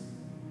is,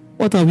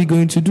 what are we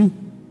going to do?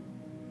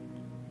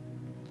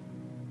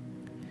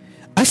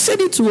 I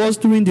said it to us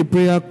during the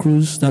prayer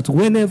cruise that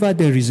whenever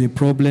there is a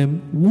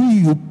problem, who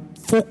you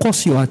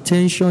focus your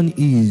attention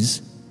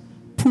is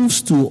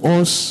proves to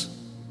us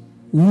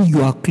who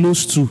you are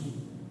close to.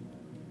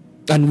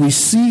 And we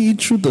see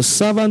it through the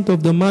servant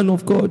of the man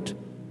of God.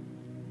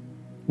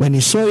 When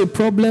he saw a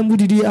problem, who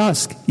did he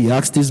ask? He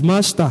asked his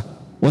master,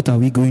 what are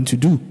we going to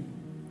do?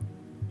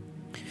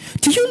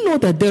 Do you know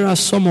that there are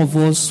some of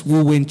us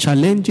who, when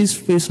challenges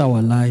face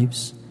our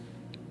lives,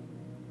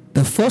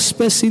 the first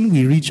person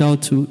we reach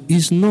out to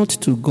is not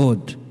to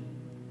God,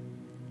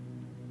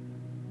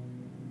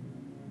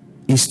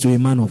 it's to a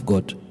man of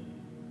God.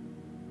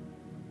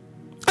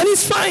 And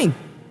it's fine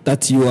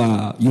that you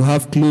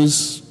have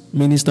close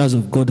ministers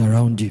of God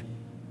around you.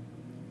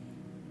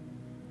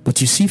 But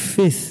you see,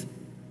 faith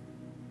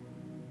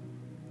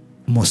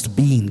must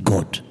be in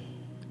God.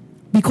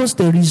 Because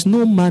there is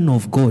no man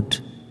of God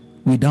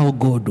without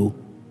God. Oh.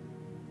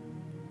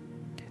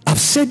 I've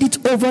said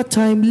it over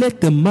time, let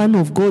the man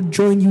of God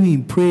join you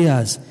in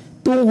prayers.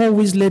 Don't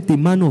always let the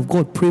man of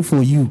God pray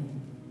for you.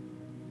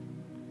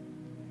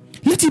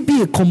 Let it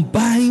be a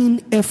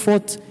combined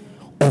effort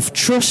of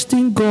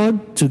trusting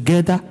God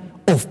together,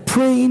 of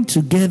praying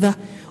together,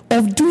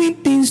 of doing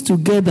things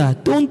together.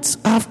 Don't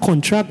have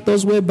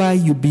contractors whereby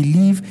you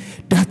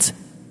believe that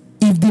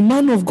if the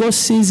man of God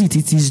says it,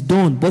 it is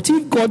done. But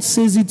if God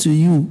says it to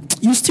you,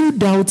 you still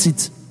doubt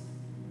it.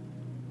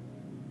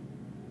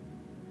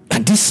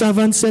 And this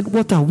servant said,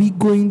 what are we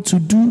going to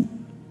do?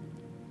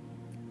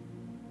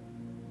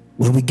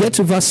 When we get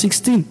to verse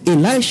 16,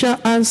 Elisha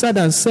answered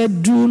and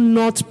said, do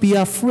not be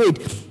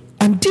afraid.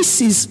 And this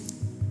is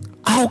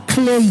how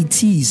clear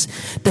it is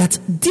that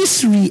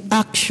this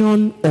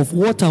reaction of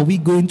what are we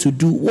going to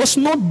do was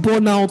not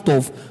born out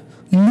of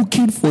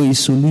looking for a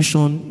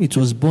solution. It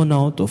was born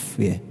out of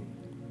fear.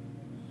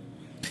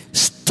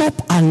 Stop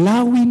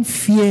allowing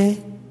fear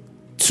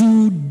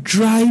to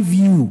drive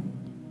you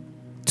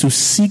to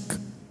seek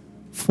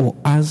for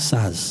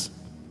answers.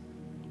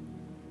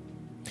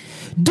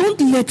 Don't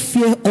let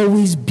fear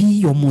always be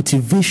your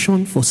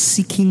motivation for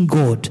seeking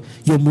God,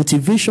 your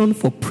motivation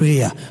for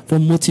prayer, for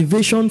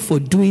motivation for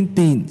doing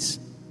things.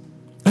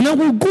 And I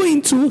will go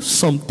into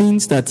some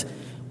things that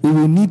we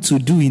will need to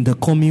do in the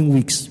coming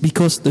weeks,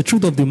 because the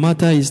truth of the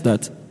matter is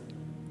that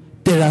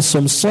there are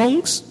some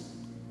songs,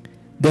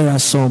 there are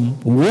some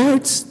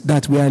words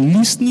that we are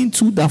listening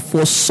to that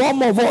for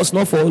some of us,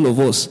 not for all of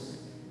us,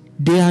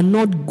 they are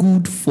not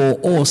good for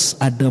us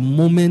at the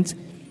moment.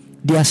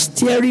 They are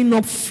stirring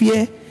up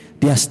fear.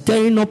 They are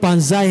stirring up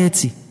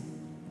anxiety.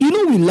 You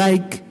know, we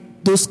like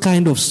those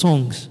kind of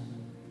songs.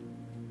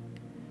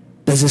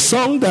 There's a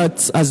song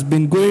that has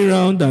been going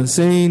around and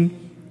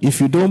saying,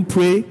 if you don't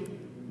pray,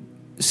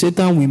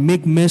 Satan will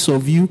make mess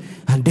of you.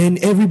 And then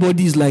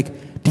everybody is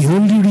like, the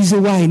only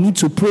reason why I need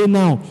to pray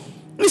now.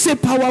 It's a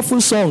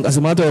powerful song. As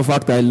a matter of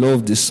fact, I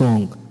love this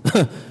song.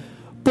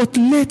 But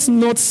let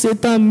not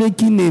Satan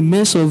making a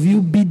mess of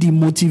you be the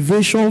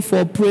motivation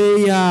for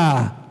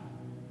prayer.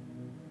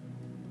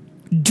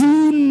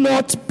 Do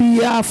not be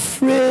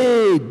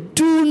afraid.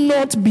 Do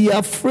not be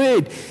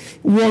afraid.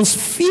 Once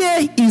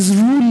fear is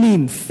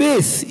ruling,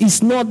 faith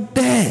is not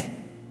there.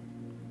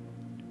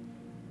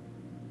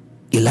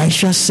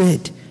 Elisha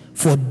said,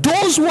 for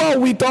those who are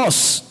with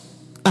us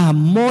are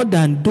more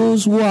than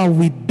those who are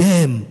with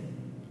them.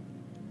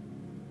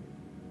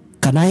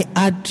 Can I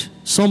add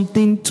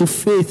something to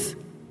faith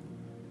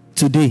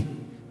today?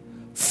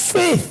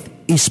 Faith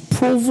is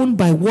proven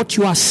by what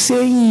you are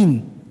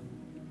saying.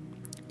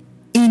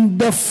 In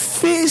the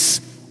face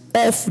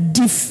of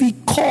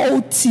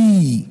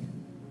difficulty.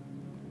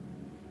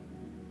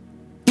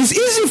 It's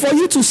easy for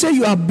you to say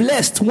you are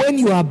blessed when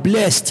you are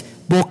blessed,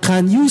 but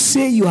can you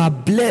say you are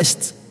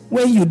blessed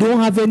when you don't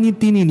have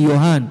anything in your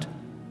hand?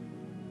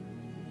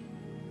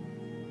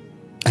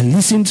 I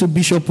listened to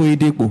Bishop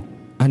Oyedepo,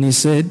 and he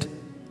said,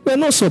 we're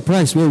not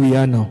surprised where we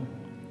are now.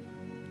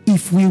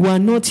 If we were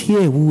not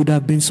here, we would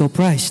have been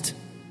surprised.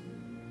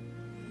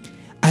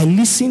 I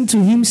listened to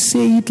him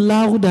say it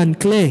loud and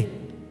clear.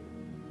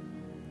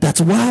 that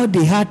while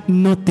they had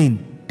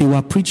nothing, they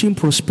were preaching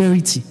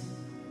prosperity.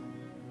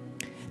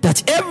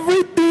 That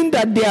everything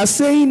that they are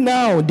saying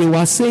now, they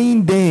were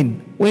saying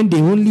then, when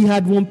they only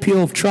had one pair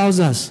of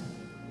trousers.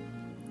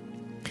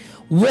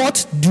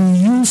 What do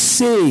you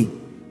say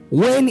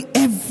when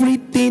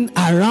everything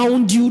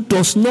around you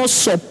does not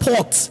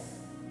support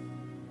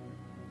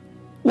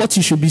what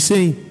you should be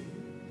saying?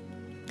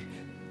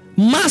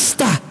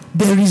 Master,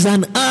 there is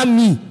an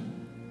army.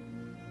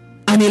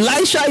 And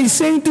Elisha is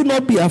saying, do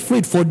not be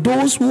afraid, for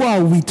those who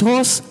are with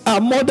us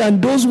are more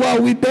than those who are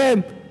with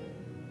them.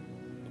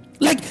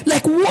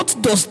 Like what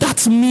does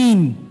that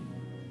mean?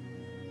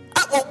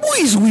 Who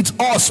is with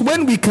us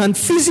when we can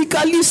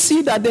physically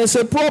see that there's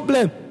a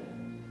problem?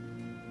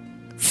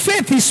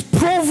 Faith is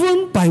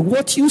proven by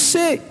what you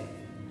say.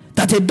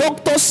 That a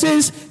doctor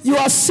says you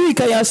are sick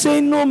and you are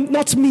saying, no,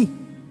 not me.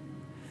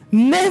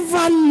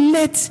 Never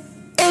let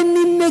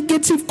any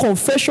negative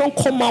confession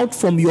come out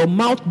from your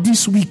mouth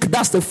this week.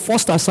 That's the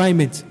first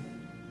assignment.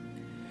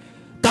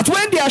 That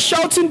when they are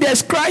shouting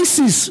there's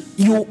crisis,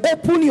 you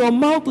open your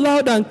mouth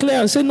loud and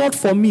clear and say, not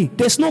for me.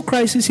 There's no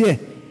crisis here.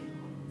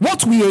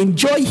 What we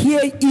enjoy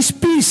here is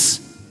peace.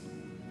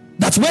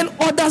 That when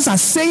others are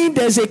saying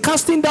there's a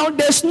casting down,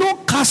 there's no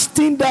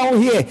casting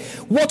down here.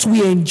 What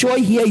we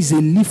enjoy here is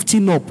a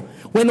lifting up.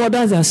 When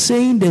others are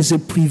saying there's a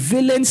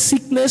prevalent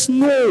sickness,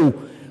 no.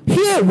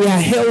 Here we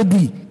are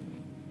healthy.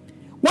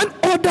 When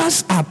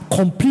others are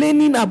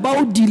complaining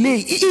about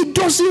delay, it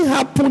doesn't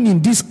happen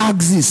in this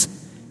axis.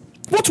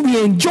 What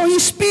we enjoy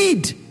is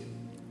speed.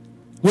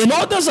 When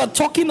others are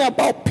talking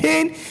about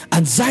pain,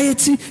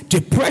 anxiety,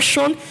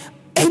 depression,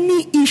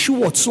 any issue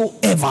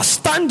whatsoever,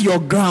 stand your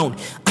ground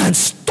and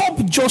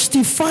stop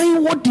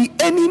justifying what the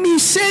enemy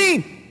is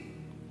saying.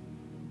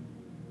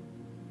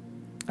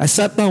 I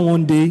sat down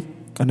one day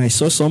and I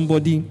saw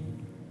somebody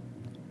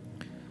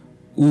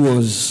who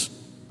was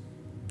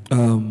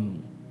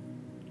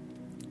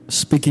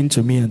speaking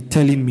to me and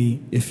telling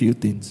me a few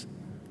things.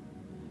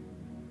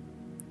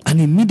 And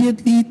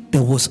immediately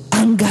there was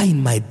anger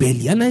in my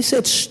belly. And I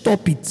said,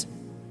 stop it.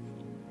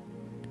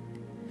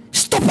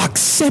 Stop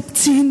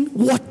accepting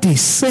what they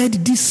said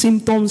these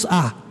symptoms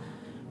are.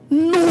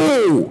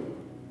 No.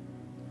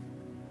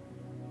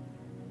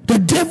 The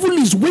devil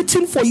is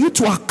waiting for you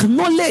to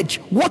acknowledge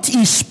what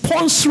he's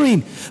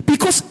sponsoring.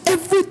 Because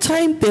every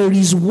time there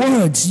is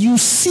words, you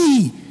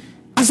see.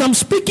 As I'm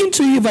speaking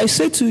to you, if I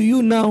say to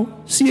you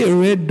now, see a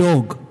red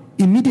dog,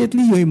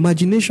 immediately your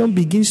imagination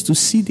begins to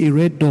see the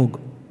red dog.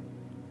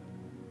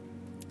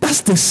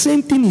 That's the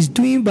same thing he's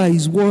doing by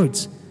his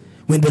words.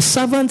 When the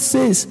servant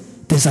says,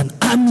 there's an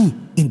army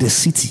in the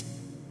city,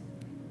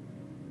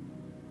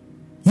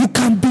 you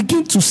can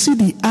begin to see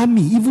the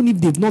army even if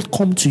they've not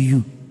come to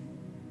you.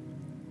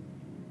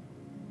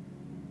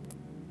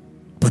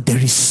 But there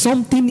is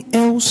something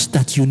else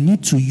that you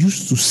need to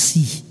use to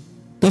see.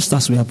 Just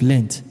as we have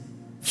learned.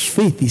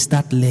 Faith is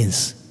that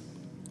lens.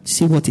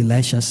 See what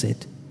Elisha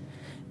said.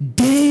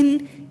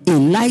 Then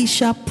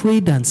Elisha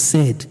prayed and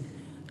said,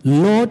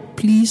 Lord,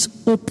 please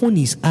open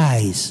his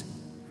eyes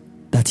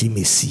that he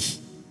may see.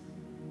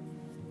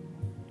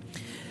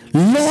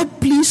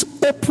 Lord, please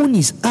open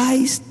his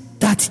eyes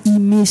that he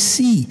may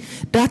see.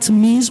 That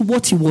means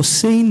what he was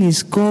saying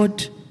is,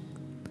 God,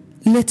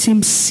 let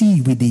him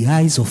see with the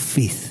eyes of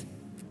faith.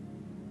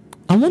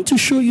 I want to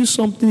show you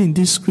something in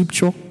this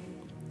scripture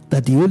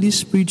that the Holy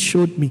Spirit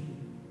showed me.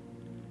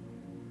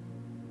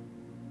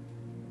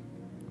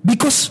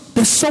 Because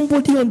there's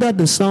somebody under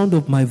the sound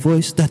of my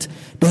voice that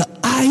the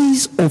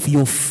eyes of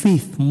your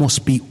faith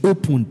must be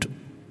opened.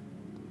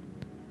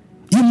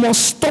 You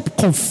must stop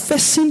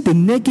confessing the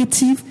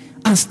negative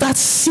and start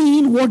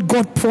seeing what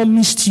God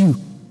promised you.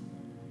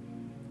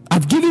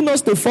 I've given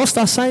us the first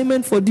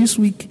assignment for this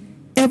week.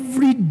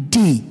 Every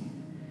day,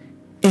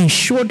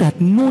 ensure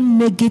that no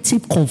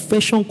negative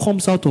confession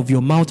comes out of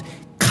your mouth.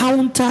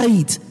 Counter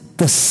it.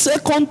 The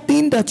second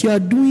thing that you are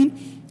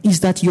doing is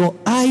that your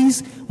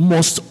eyes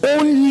must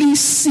only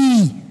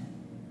see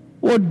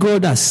what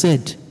God has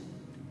said.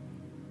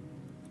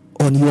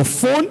 On your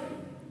phone,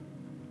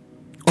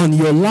 on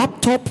your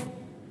laptop,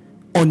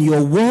 on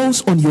your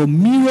walls, on your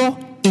mirror,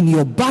 in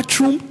your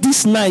bathroom,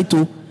 this night,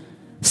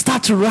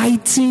 start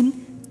writing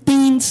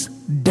things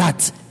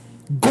that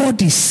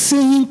God is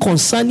saying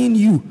concerning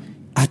you.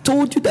 I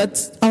told you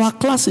that our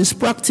class is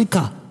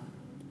practical.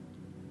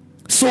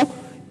 So,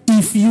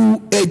 if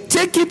you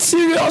take it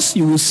serious,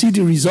 you will see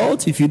the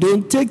result. If you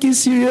don't take it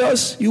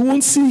serious, you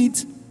won't see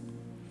it.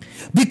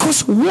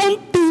 Because one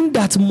thing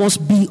that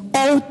must be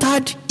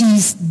altered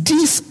is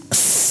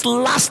this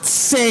last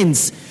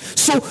sense.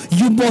 So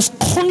you must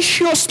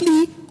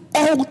consciously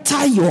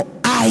alter your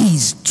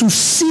eyes to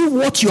see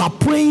what you are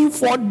praying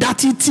for,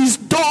 that it is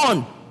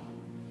done.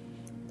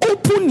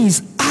 Open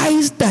his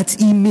eyes that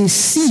he may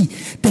see.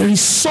 There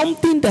is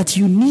something that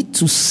you need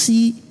to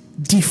see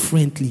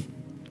differently.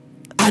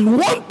 And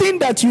one thing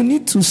that you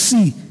need to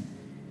see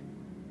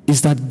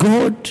is that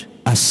God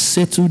has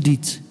settled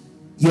it.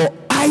 Your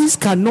eyes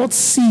cannot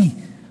see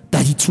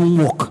that it won't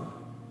work.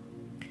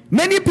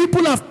 Many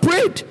people have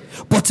prayed,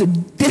 but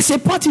there's a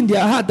part in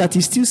their heart that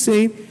is still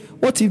saying,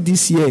 what if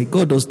this year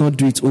God does not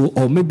do it?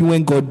 Or maybe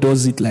when God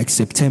does it like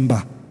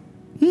September.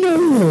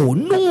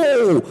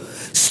 No.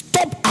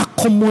 Stop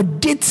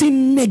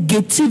accommodating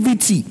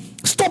negativity.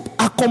 Stop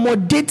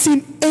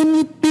accommodating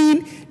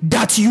anything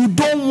that you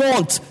don't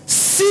want.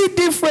 See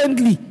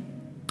differently.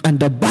 And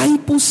the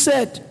Bible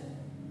said,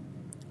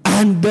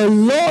 and the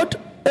Lord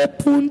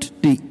opened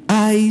the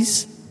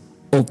eyes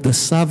of the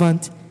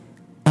servant,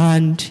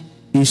 and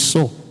he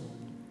saw.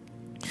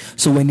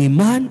 So when a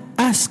man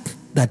asks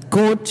that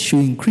God should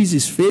increase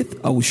his faith,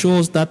 I will show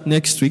us that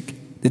next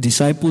week. The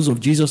disciples of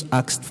Jesus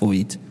asked for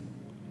it.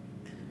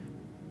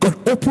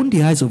 God opened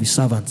the eyes of his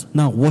servant.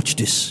 Now watch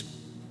this.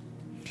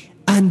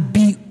 And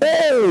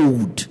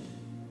behold,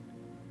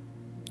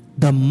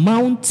 the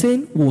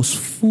mountain was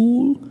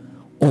full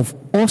of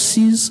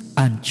horses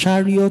and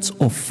chariots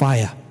of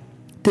fire.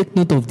 Take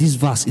note of this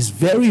verse. It's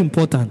very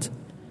important.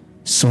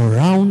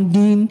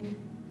 Surrounding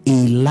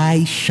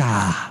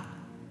Elisha.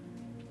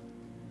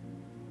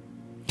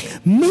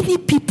 Many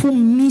people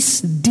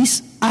miss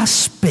this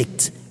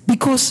aspect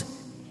because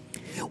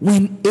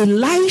when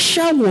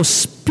Elisha was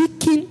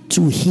speaking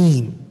to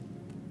him,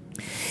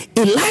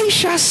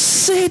 Elisha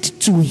said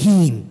to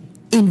him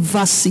in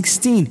verse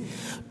 16,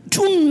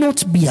 do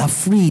not be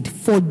afraid,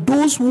 for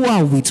those who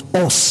are with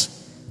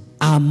us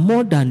are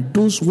more than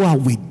those who are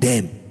with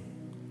them.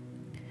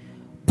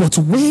 But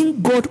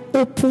when God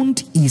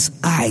opened his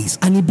eyes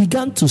and he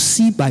began to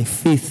see by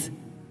faith,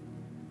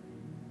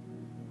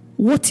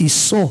 what he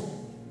saw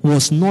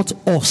was not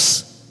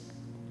us.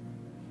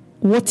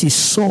 What he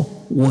saw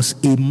was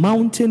a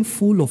mountain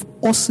full of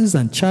horses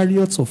and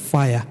chariots of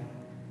fire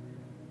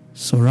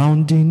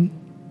surrounding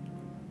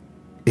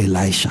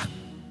Elisha.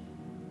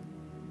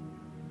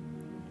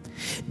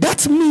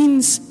 That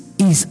means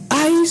his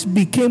eyes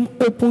became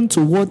open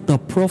to what the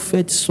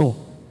prophet saw.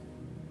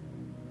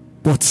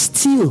 But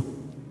still,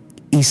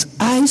 his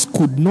eyes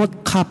could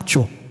not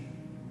capture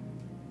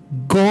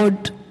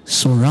God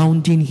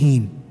surrounding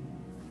him.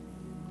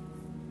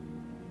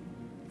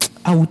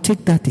 I will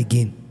take that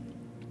again.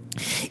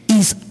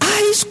 His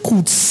eyes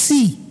could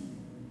see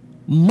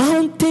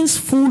mountains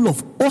full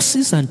of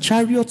horses and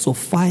chariots of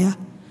fire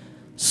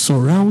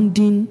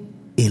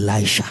surrounding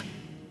Elisha.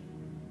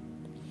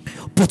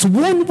 But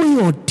one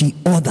way or the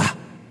other,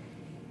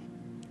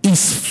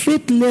 his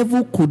faith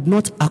level could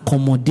not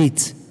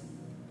accommodate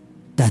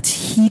that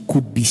he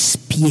could be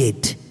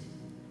spared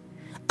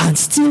and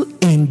still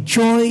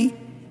enjoy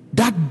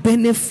that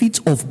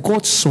benefit of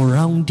God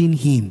surrounding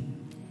him.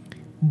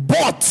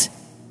 But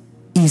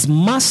his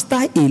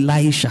master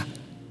Elisha,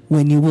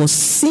 when he was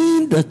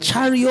seeing the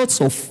chariots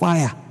of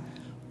fire,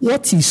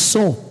 what he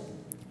saw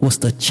was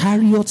the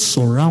chariots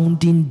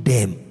surrounding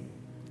them.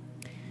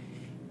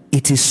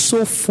 It is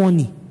so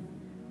funny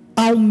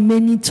how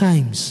many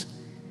times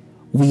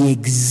we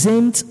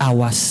exempt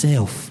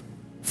ourselves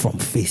from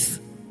faith.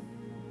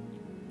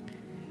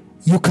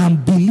 You can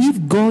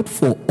believe God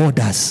for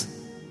others,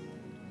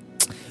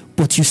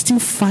 but you still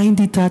find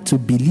it hard to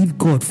believe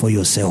God for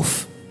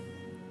yourself.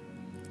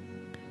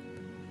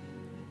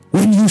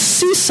 When you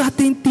see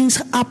certain things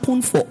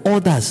happen for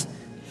others,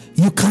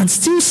 you can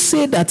still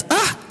say that,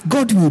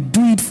 God will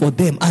do it for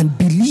them, and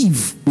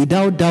believe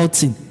without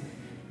doubting.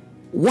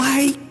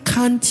 Why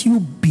can't you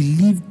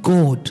believe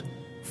God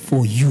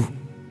for you?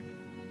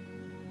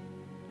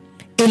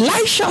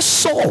 Elisha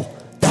saw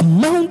the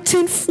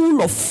mountain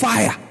full of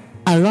fire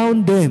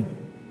around them.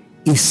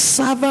 His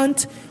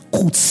servant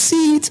could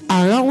see it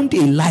around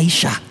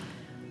Elisha,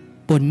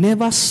 but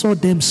never saw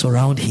them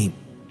surround him.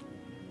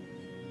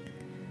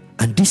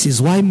 And this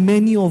is why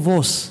many of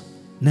us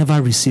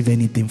never receive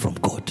anything from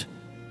God.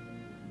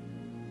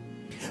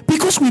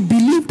 Because we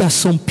believe that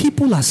some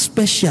people are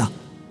special.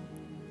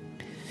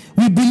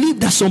 We believe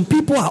that some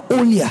people are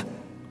holier.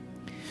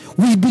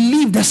 We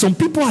believe that some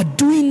people are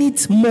doing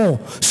it more.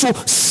 So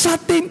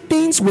certain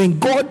things, when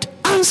God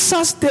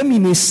answers them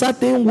in a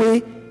certain way,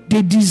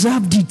 they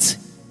deserved it.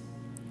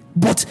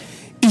 But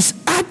it's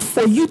hard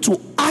for you to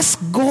ask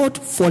God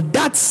for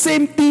that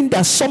same thing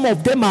that some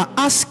of them are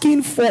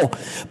asking for,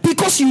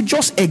 because you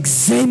just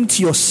exempt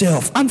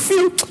yourself and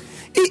feel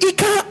it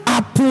can't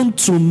happen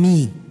to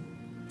me.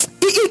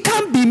 It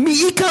can't be me.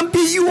 It can't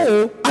be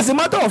you. As a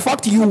matter of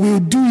fact, you will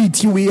do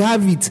it. You will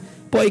have it.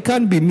 But it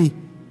can't be me.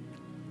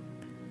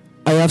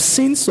 I have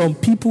seen some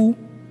people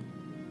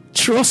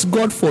trust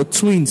God for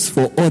twins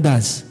for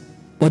others,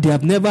 but they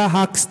have never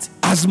asked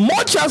as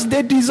much as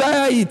they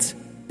desire it.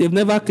 They've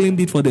never claimed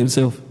it for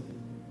themselves.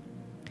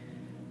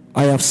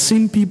 I have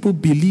seen people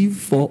believe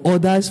for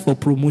others for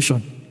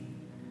promotion,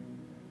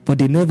 but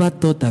they never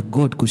thought that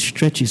God could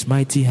stretch his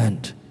mighty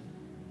hand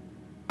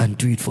and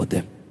do it for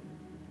them.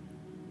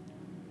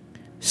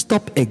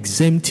 Stop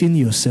exempting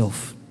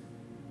yourself.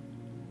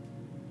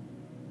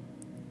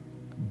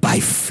 By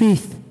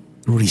faith,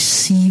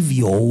 receive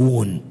your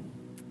own.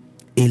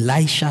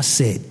 Elisha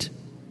said,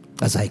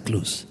 as I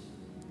close,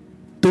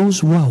 those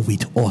who are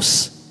with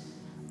us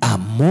are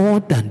more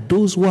than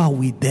those who are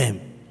with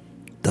them.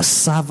 The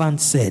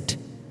servant said,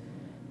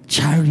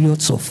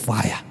 chariots of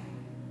fire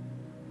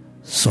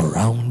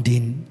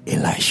surrounding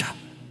Elisha.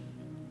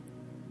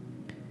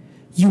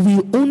 You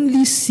will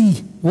only see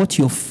what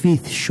your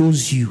faith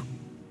shows you.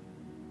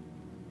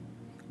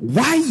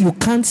 Why you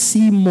can't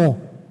see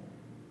more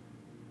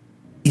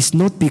is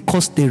not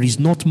because there is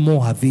not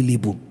more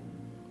available.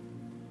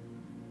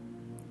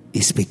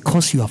 It's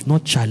because you have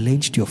not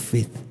challenged your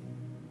faith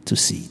to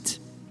see it.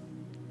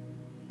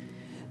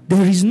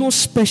 There is no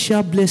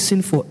special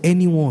blessing for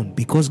anyone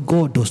because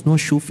God does not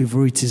show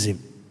favoritism.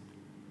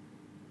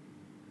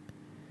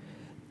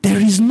 There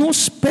is no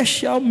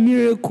special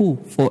miracle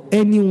for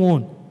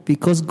anyone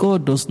because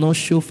God does not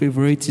show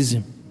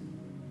favoritism.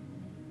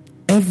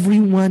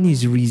 Everyone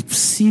is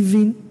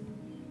receiving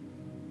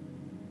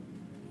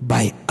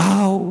by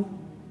how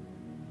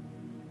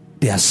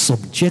they are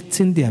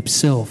subjecting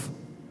themselves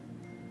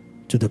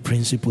to the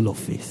principle of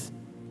faith.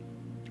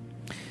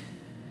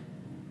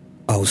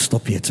 I'll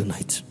stop here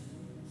tonight.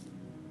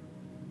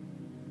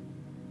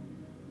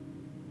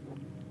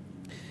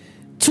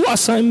 2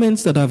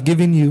 assignments that I've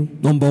given you.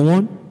 Number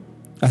 1,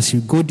 as you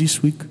go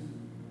this week,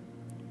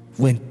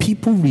 when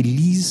people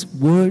release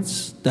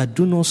words that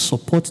do not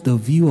support the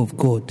view of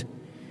God,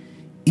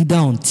 either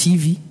on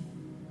TV,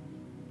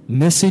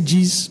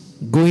 messages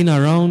going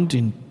around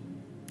in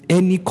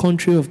any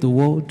country of the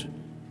world,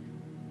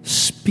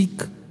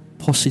 speak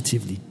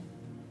positively.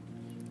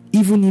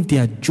 Even if they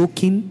are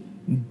joking,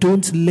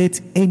 don't let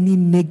any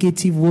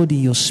negative word in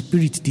your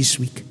spirit this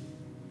week.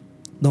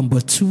 Number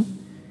 2,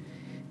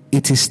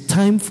 it is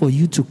time for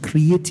you to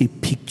create a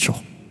picture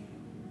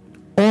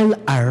all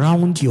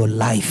around your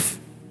life.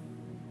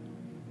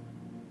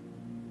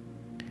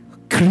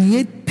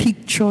 Create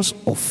pictures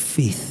of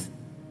faith.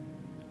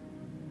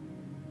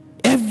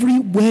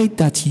 Everywhere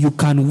that you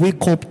can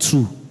wake up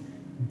to,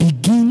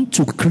 begin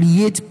to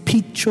create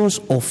pictures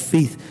of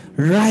faith.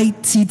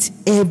 Write it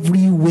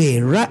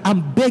everywhere.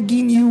 I'm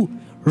begging you,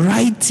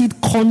 write it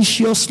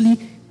consciously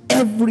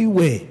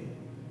everywhere.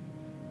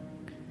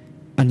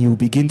 And you'll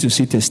begin to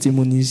see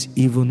testimonies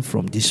even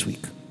from this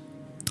week.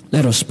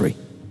 Let us pray.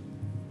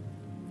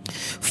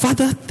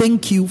 Father,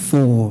 thank you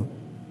for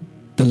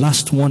the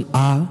last 1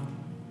 hour.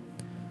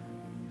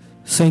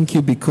 Thank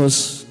you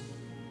because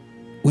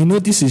we know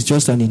this is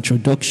just an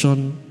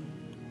introduction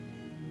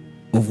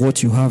of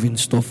what you have in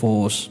store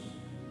for us.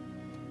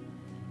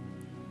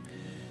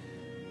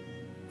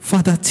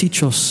 Father,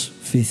 teach us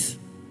faith.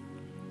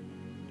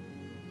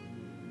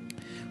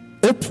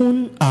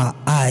 Open our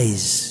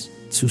eyes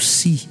to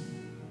see.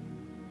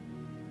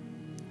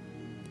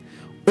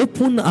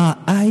 Open our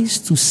eyes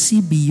to see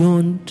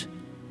beyond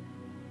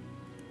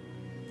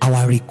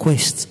our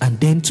requests and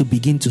then to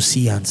begin to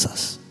see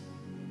answers.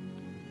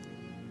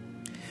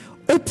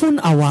 Open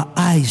our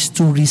eyes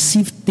to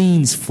receive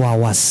things for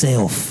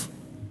ourselves.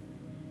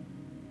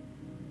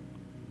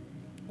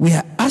 We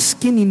are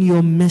asking in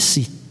your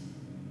mercy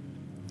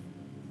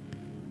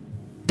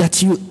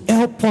that you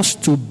help us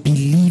to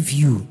believe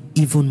you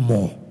even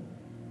more.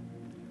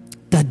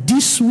 That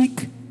this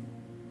week,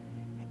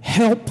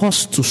 help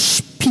us to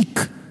speak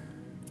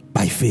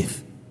by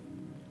faith.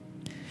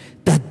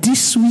 That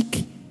this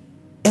week,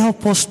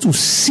 help us to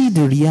see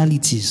the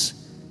realities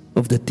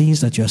of the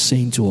things that you are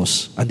saying to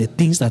us and the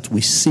things that we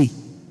say.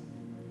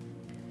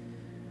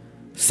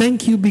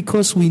 Thank you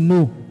because we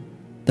know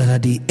that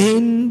at the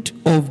end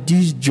of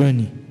this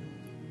journey,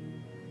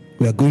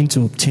 we are going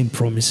to obtain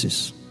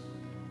promises.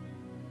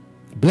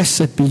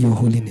 Blessed be your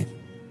holy name.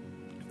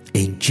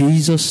 In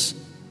Jesus'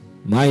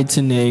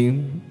 mighty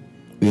name,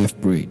 we have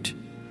prayed.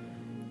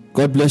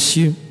 God bless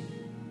you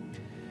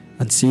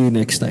and see you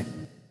next time.